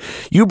 Very good.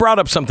 You brought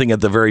up something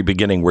at the very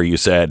beginning where you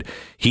said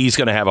he's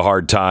going to have a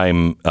hard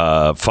time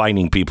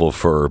finding people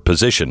for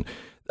position.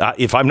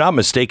 If I'm not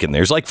mistaken,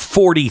 there's like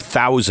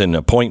 40,000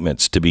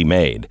 appointments to be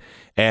made,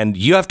 and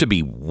you have to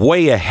be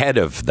way ahead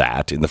of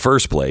that in the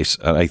first place.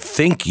 And I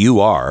think you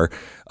are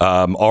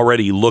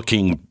already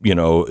looking,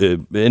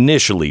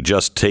 initially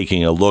just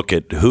taking a look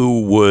at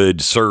who would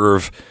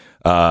serve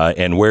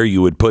and where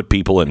you would put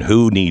people and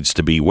who needs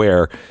to be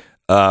where.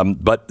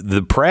 But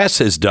the press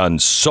has done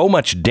so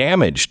much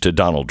damage to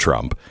Donald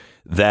Trump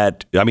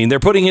that, they're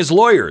putting his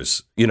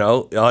lawyers,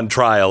 on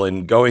trial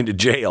and going to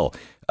jail.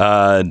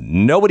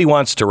 Nobody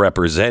wants to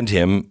represent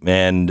him.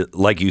 And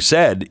like you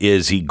said,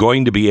 is he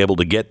going to be able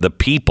to get the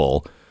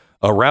people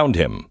around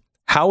him?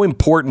 How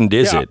important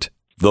is it,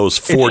 those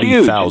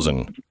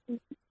 40,000?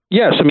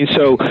 Yes.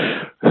 So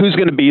who's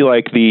going to be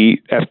like the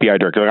FBI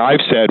director? Like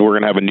I've said we're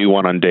going to have a new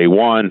one on day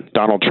one.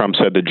 Donald Trump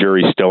said the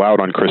jury's still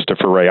out on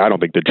Christopher Wray. I don't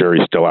think the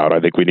jury's still out.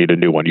 I think we need a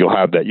new one. You'll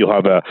have that. You'll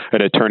have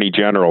an attorney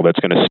general that's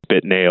going to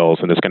spit nails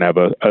and that's going to have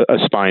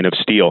a spine of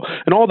steel.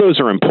 And all those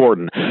are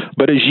important.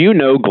 But as you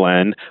know,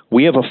 Glenn,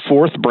 we have a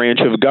fourth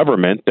branch of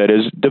government that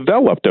has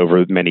developed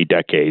over many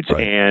decades.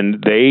 Right.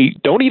 And they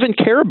don't even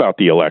care about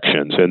the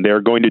elections, and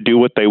they're going to do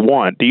what they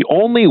want. The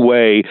only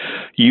way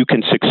you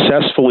can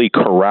successfully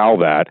corral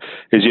that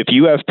is if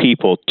you have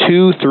people people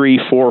 2, 3,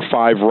 4,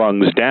 5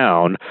 rungs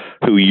down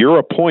who you're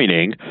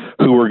appointing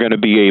who are going to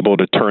be able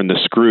to turn the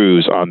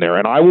screws on there.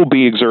 And I will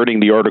be exerting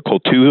the Article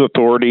 2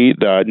 authority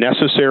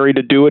necessary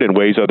to do it in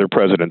ways other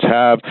presidents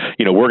have.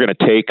 We're going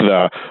to take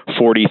the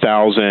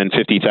 40,000,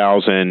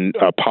 50,000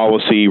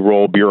 policy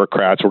role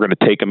bureaucrats. We're going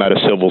to take them out of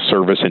civil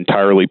service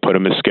entirely, put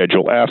them as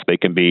Schedule F. They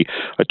can be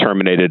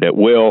terminated at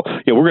will.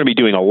 We're going to be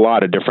doing a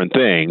lot of different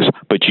things,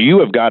 but you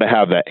have got to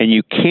have that. And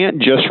you can't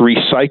just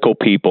recycle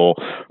people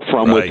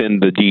from within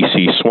the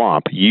D.C.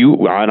 swamp.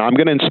 And I'm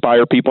going to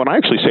inspire people, and I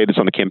actually say this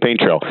on the campaign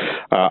trail.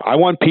 I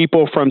want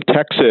people from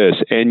Texas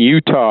and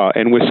Utah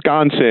and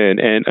Wisconsin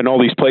and all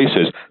these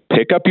places.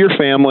 Pick up your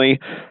family.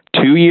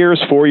 2 years,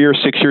 4 years,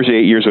 6 years,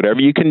 8 years, whatever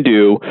you can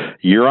do,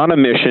 you're on a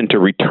mission to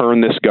return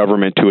this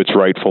government to its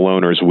rightful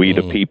owners, we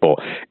the people.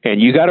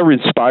 And you got to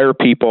inspire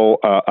people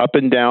up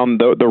and down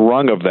the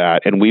rung of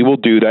that, and we will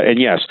do that. And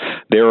yes,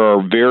 there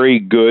are very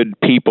good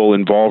people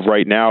involved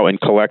right now in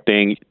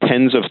collecting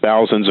tens of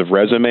thousands of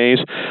resumes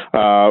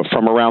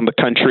from around the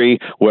country.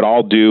 What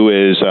I'll do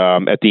is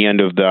at the end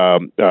of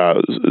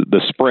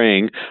the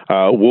spring,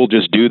 we'll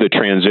just do the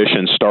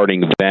transition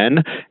starting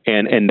then,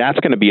 and that's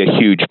going to be a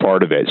huge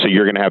part of it. So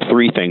you're going to have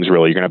three things,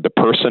 really. You're going to have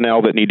the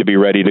personnel that need to be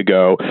ready to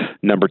go.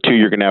 Number two,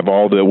 you're going to have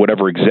all the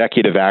whatever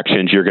executive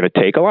actions you're going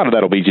to take. A lot of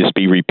that will be just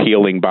be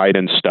repealing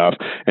Biden's stuff.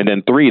 And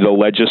then three, the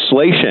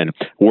legislation,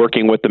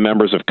 working with the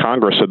members of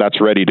Congress so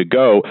that's ready to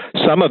go.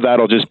 Some of that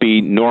will just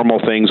be normal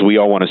things we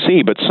all want to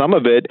see, but some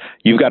of it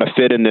you've got to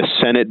fit in this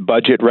Senate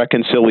budget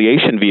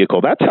reconciliation vehicle.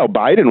 That's how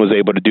Biden was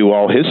able to do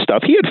all his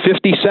stuff. He had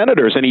 50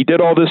 senators and he did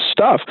all this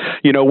stuff.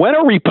 When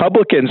are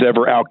Republicans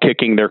ever out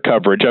kicking their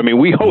coverage? I mean,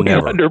 we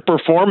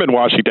underperform in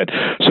Washington.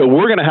 So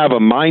we're going to have a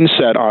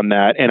mindset on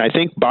that. And I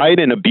think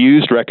Biden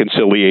abused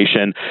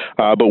reconciliation,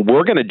 but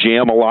we're going to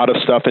jam a lot of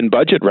stuff in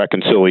budget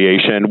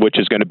reconciliation, which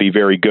is going to be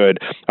very good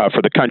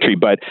for the country.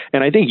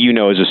 And I think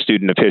as a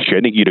student of history,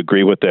 I think you'd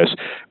agree with this.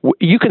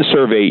 You can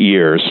serve 8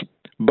 years,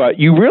 but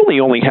you really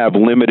only have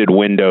limited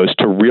windows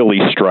to really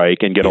strike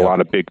and get a lot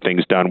of big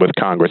things done with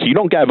Congress. You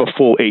don't have a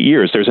full 8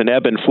 years. There's an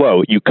ebb and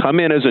flow. You come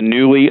in as a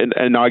newly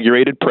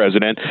inaugurated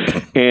president,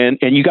 and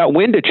you got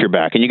wind at your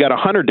back, and you got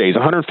 100 days,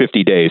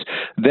 150 days.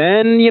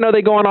 Then,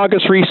 they go on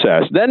August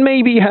recess. Then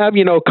maybe you have,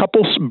 a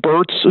couple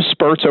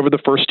spurts over the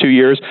first 2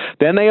 years.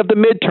 Then they have the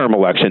midterm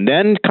election.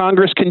 Then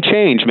Congress can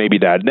change maybe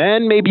that.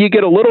 Then maybe you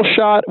get a little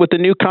shot with the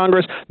new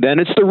Congress. Then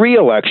it's the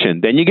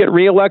re-election. Then you get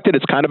reelected.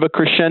 It's kind of a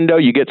crescendo.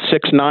 You get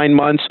 6-9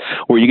 months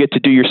where you get to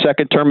do your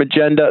second term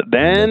agenda.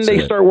 Then they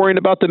start worrying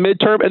about the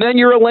midterm, and then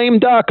you're a lame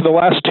duck the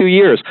last 2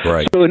 years.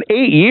 Right. So in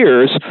 8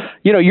 years,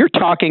 you're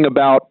talking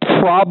about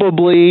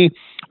probably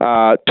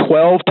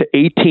 12 to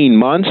 18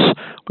 months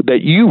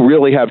that you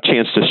really have a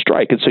chance to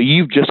strike. And so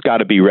you've just got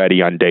to be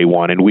ready on day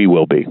one, and we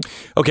will be.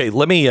 Okay,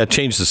 let me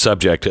change the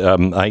subject.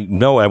 I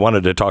know I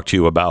wanted to talk to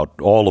you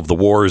about all of the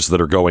wars that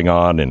are going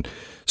on and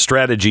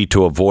strategy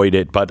to avoid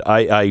it, but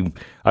I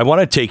want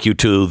to take you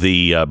to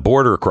the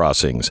border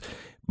crossings.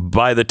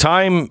 By the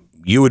time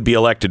you would be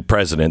elected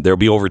president, there'll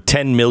be over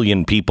 10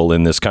 million people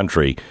in this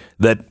country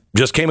that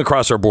just came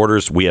across our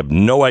borders. We have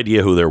no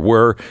idea who there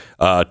were.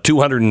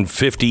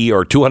 250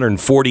 or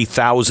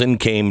 240,000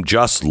 came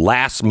just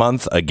last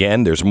month.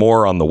 Again, there's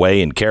more on the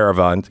way in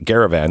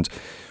caravans.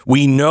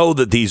 We know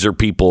that these are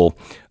people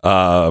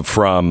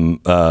from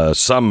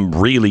some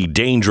really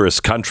dangerous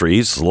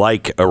countries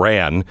like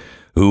Iran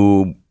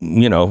who,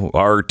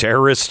 are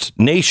terrorist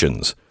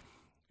nations.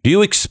 Do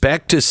you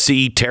expect to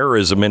see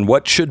terrorism, and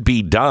what should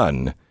be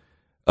done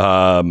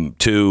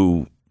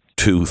to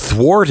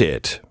thwart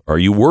it? Are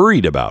you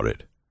worried about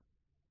it?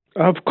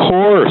 Of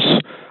course.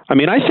 I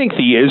mean, I think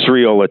the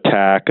Israel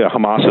attack,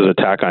 Hamas's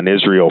attack on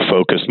Israel,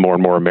 focused more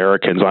and more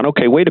Americans on,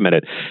 okay, wait a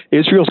minute.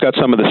 Israel's got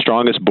some of the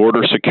strongest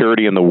border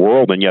security in the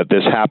world, and yet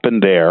this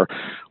happened there.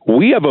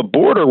 We have a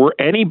border where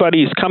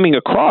anybody's coming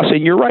across,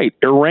 and you're right,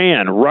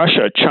 Iran,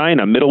 Russia,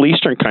 China, Middle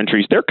Eastern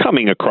countries, they're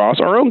coming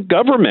across. Our own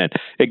government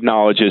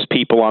acknowledges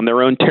people on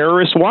their own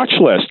terrorist watch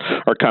list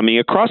are coming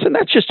across, and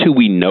that's just who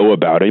we know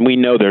about. And we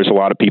know there's a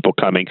lot of people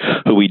coming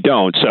who we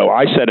don't. So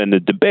I said in the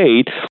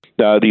debate,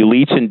 the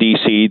elites in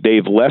D.C.,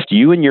 they've left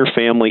you and your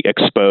family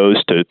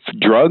exposed to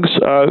drugs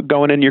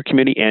going in your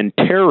community and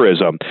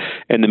terrorism.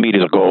 And the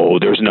media's like, oh,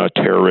 there's no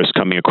terrorists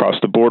coming across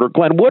the border.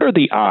 Glenn, what are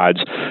the odds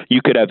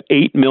you could have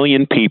 8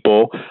 million people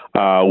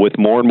with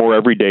more and more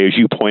every day, as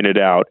you pointed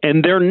out,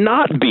 and there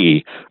not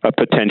be a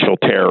potential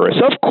terrorist?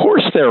 Of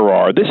course there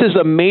are. This is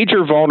a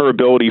major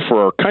vulnerability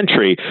for our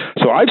country.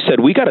 So I've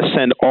said we got to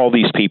send all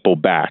these people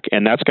back,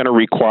 and that's going to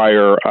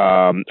require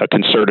a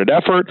concerted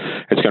effort.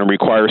 It's going to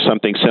require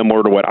something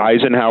similar to what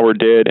Eisenhower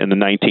did in the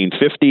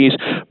 1950s.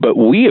 But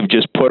we have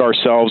just put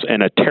ourselves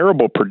in a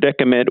terrible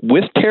predicament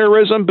with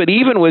terrorism, but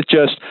even with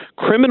just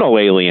criminal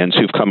aliens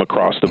who've come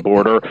across the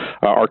border.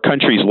 Our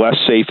country's less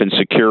safe and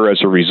secure as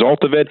a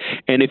result of it.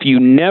 And if you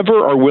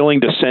never are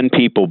willing to send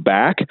people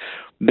back,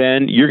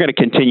 then you're going to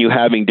continue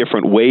having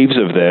different waves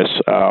of this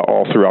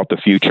all throughout the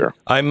future.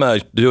 I'm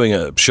doing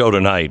a show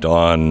tonight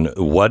on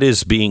what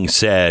is being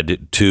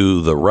said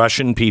to the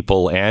Russian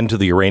people and to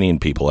the Iranian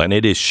people, and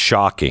it is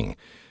shocking,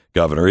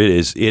 Governor.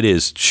 It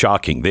is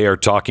shocking. They are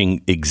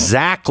talking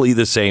exactly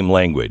the same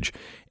language.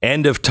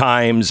 End of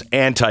times,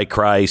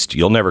 Antichrist.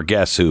 You'll never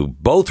guess who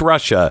both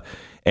Russia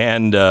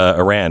and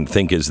Iran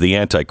think is the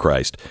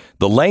Antichrist.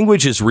 The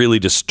language is really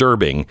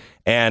disturbing,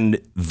 and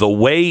the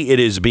way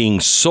it is being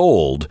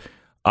sold,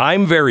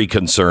 I'm very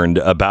concerned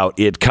about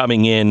it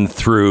coming in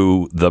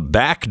through the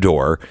back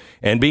door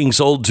and being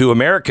sold to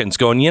Americans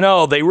going,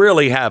 they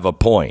really have a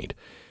point.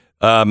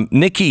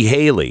 Nikki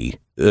Haley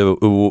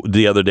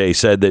the other day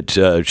said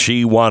that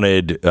she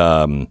wanted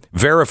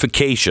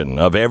verification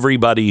of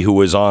everybody who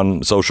was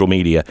on social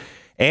media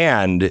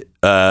and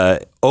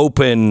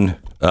open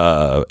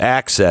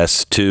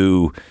access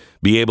to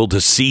be able to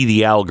see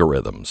the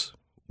algorithms.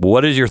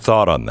 What is your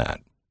thought on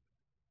that?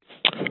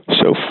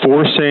 So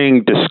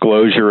forcing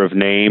disclosure of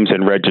names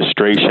and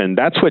registration,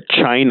 that's what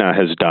China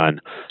has done.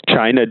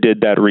 China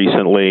did that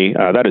recently.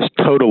 That is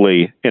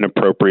totally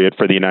inappropriate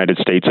for the United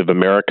States of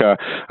America.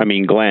 I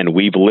mean, Glenn,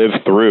 we've lived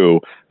through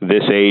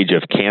this age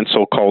of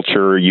cancel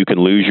culture. You can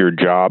lose your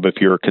job if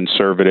you're a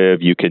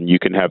conservative. You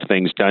can have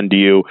things done to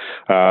you.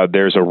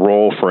 There's a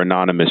role for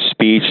anonymous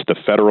speech. The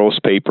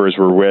Federalist Papers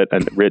were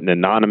written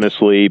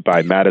anonymously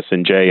by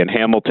Madison J. and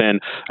Hamilton.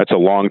 That's a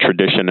long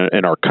tradition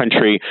in our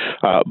country.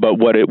 But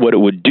what it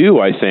would do,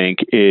 I think,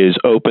 is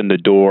open the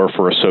door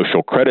for a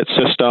social credit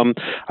system.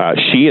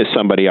 She is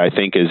somebody I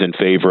think is in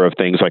favor of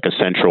things like a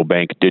central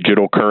bank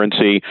digital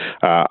currency.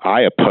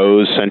 I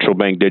oppose central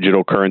bank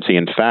digital currency.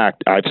 In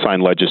fact, I've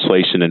signed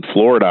legislation in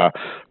Florida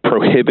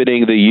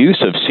prohibiting the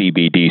use of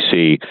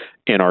CBDC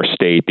in our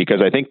state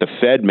because I think the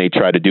Fed may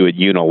try to do it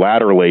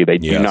unilaterally. They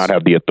do not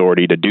have the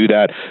authority to do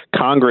that.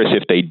 Congress,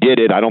 if they did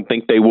it, I don't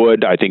think they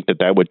would. I think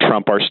that would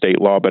trump our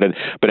state law. But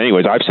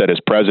anyways, I've said as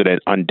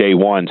president on day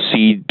one,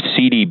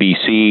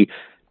 CDBC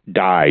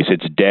dies.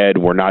 It's dead.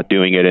 We're not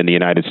doing it in the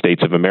United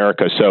States of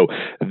America. So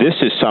this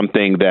is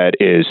something that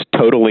is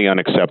totally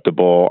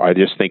unacceptable. I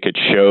just think it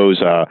shows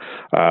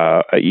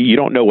you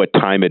don't know what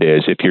time it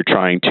is if you're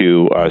trying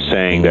to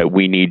saying that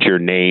we need your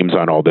names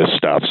on all this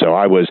stuff. So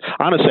I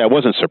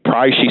wasn't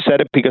surprised she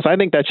said it because I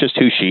think that's just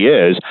who she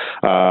is.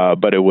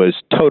 But it was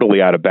totally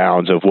out of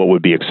bounds of what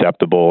would be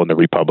acceptable in the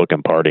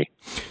Republican Party.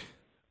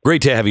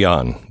 Great to have you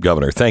on,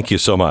 Governor. Thank you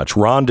so much.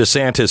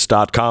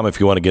 RonDeSantis.com if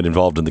you want to get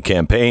involved in the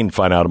campaign.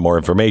 Find out more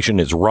information.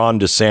 It's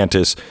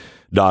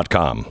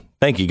RonDeSantis.com.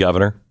 Thank you,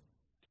 Governor.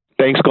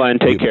 Thanks, Glenn.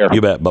 Take care.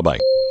 You bet. Bye-bye.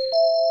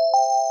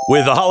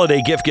 With the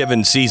holiday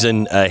gift-giving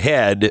season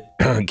ahead,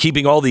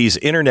 keeping all these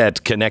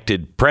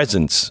internet-connected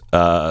presents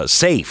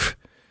safe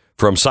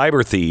from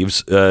cyber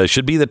thieves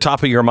should be the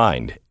top of your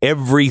mind.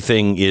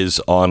 Everything is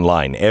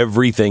online.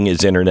 Everything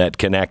is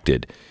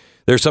internet-connected.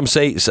 There's some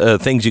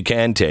things you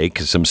can take,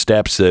 some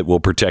steps that will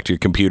protect your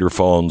computer,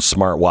 phones,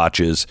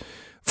 smartwatches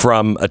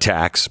from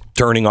attacks.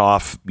 Turning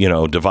off,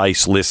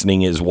 device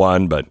listening is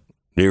one, but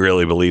do you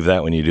really believe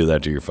that when you do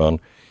that to your phone?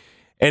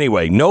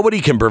 Anyway,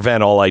 nobody can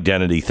prevent all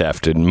identity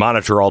theft and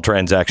monitor all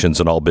transactions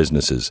in all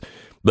businesses,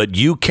 but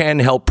you can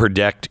help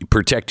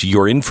protect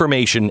your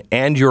information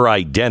and your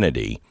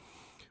identity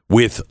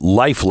with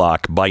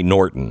LifeLock by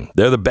Norton.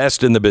 They're the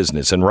best in the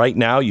business. And right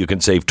now you can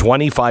save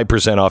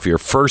 25% off your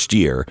first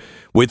year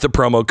with the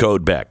promo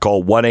code Beck.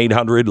 Call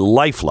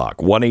 1-800-LifeLock,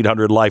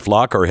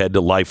 1-800-LifeLock, or head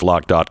to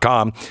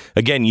LifeLock.com.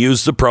 Again,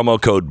 use the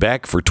promo code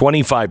Beck for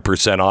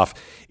 25% off.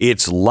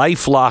 It's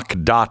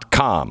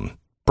LifeLock.com.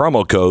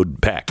 Promo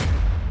code Beck.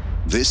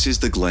 This is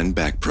the Glenn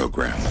Beck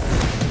Program.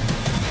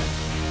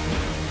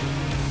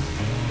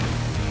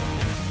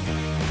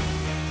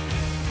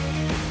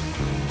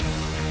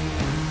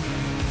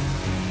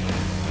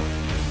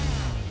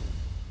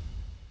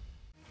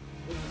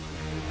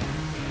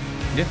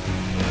 Yeah.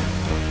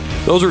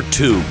 Those are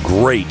two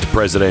great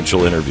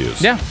presidential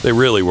interviews. Yeah. They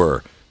really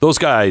were. Those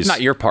guys.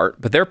 Not your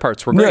part, but their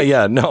parts were great.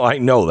 No, I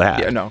know that.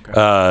 Yeah, no. Okay.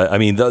 I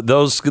mean,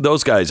 those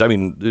guys,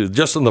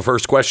 just on the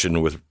first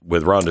question with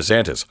Ron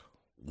DeSantis.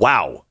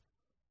 Wow.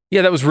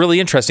 Yeah, that was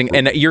really interesting.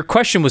 And your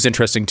question was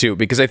interesting, too,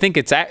 because I think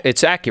it's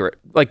accurate.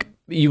 Like,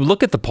 you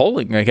look at the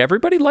polling, like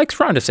everybody likes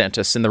Ron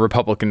DeSantis in the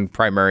Republican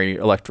primary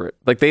electorate.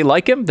 Like, they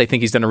like him. They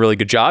think he's done a really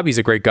good job. He's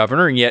a great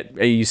governor. And yet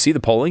you see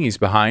the polling, he's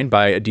behind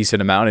by a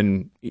decent amount,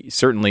 and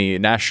certainly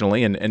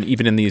nationally and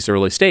even in these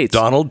early states.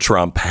 Donald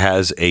Trump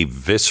has a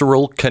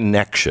visceral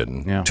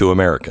connection to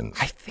Americans.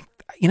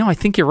 I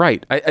think you're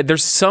right.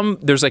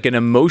 There's like an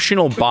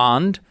emotional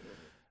bond.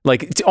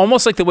 Like, it's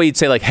almost like the way you'd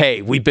say, like,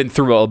 hey, we've been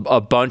through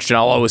a bunch and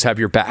I'll always have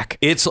your back.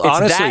 It's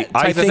honestly,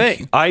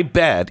 I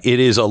bet it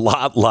is a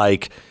lot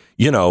like,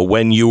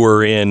 when you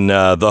were in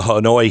the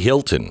Hanoi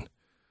Hilton,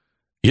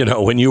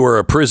 when you were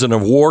a prison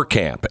of war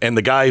camp and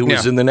the guy who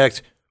was in the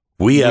next,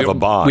 we have a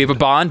bond. We have a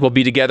bond. We'll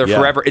be together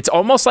forever. It's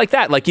almost like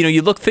that. Like,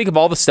 you think of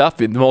all the stuff,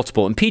 the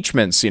multiple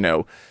impeachments,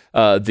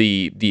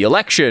 the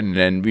election,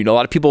 and a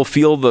lot of people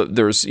feel that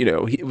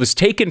it was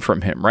taken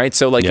from him, right?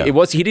 So he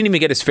didn't even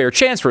get his fair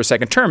chance for a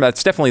second term.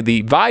 That's definitely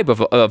the vibe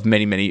of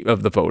many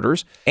of the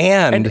voters.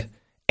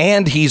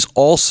 And he's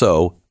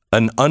also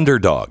an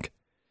underdog.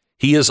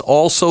 He is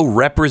also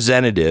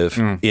representative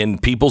in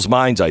people's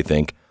minds, I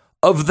think,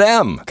 of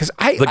them. Because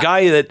the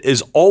guy that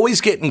is always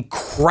getting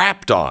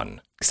crapped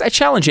on. Because I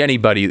challenge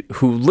anybody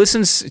who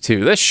listens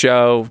to this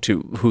show,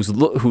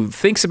 who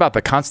thinks about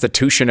the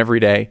Constitution every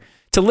day,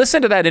 to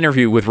listen to that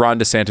interview with Ron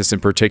DeSantis in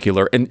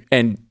particular,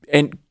 and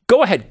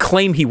go ahead,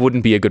 claim he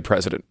wouldn't be a good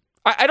president.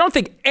 I don't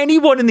think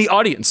anyone in the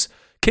audience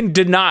can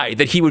deny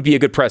that he would be a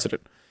good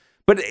president.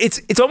 But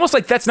it's almost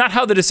like that's not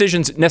how the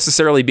decision's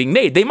necessarily being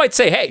made. They might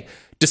say, hey,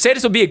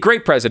 DeSantis will be a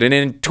great president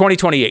in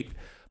 2028.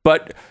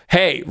 But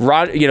hey,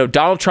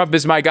 Donald Trump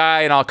is my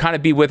guy, and I'll kind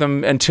of be with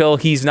him until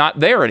he's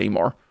not there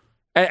anymore.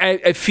 And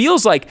it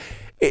feels like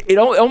it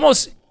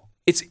almost,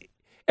 it's,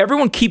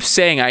 everyone keeps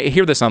saying, I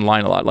hear this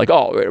online a lot, like,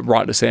 oh,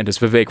 Ron DeSantis,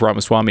 Vivek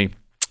Ramaswamy,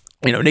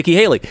 Nikki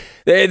Haley,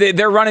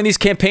 they're running these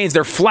campaigns,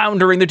 they're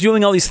floundering, they're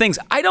doing all these things.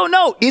 I don't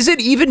know. Is it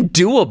even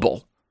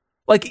doable?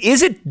 Like,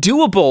 is it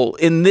doable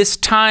in this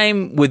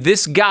time with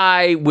this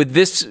guy, with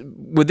this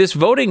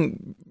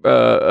voting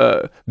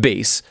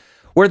base,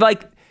 where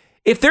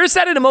if there's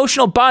that an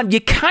emotional bond, you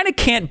kind of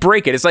can't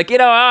break it. It's like,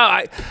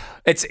 I'll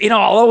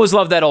always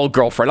love that old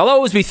girlfriend. I'll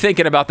always be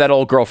thinking about that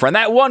old girlfriend.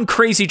 That one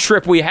crazy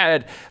trip we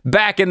had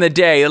back in the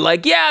day.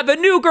 Like, yeah, the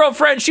new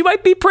girlfriend, she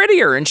might be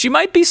prettier and she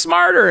might be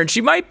smarter and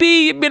she might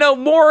be,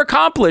 more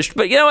accomplished.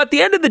 But, at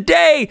the end of the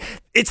day,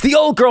 it's the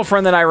old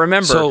girlfriend that I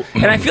remember.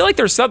 And I feel like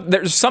there's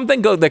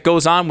something that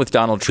goes on with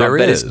Donald Trump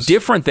that is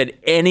different than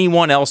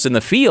anyone else in the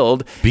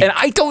field. And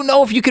I don't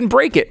know if you can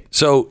break it.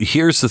 So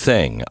here's the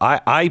thing.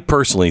 I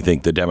personally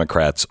think the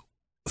Democrats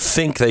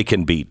think they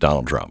can beat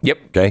Donald Trump. Yep.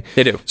 Okay.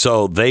 They do.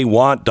 So they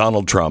want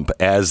Donald Trump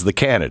as the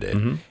candidate.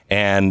 Mm-hmm.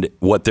 And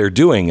what they're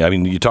doing,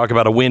 you talk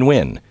about a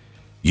win-win.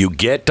 You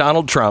get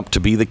Donald Trump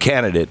to be the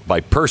candidate by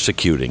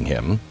persecuting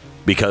him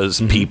because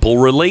people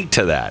relate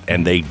to that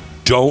and they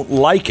don't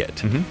like it.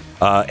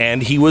 Mm-hmm.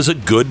 And he was a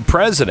good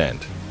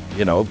president.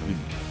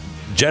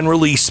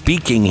 Generally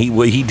speaking,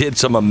 he did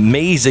some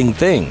amazing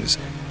things.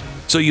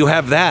 So you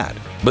have that.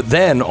 But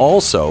then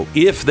also,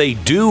 if they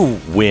do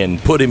win,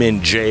 put him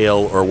in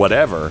jail or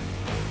whatever,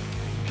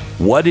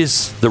 what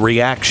is the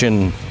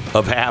reaction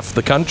of half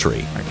the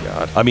country? My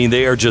God.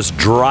 They are just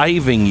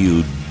driving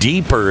you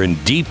deeper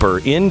and deeper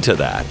into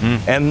that.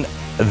 And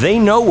they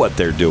know what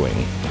they're doing.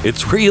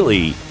 It's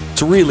really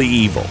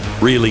evil.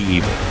 Really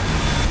evil.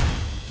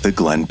 The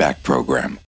Glenn Beck Program.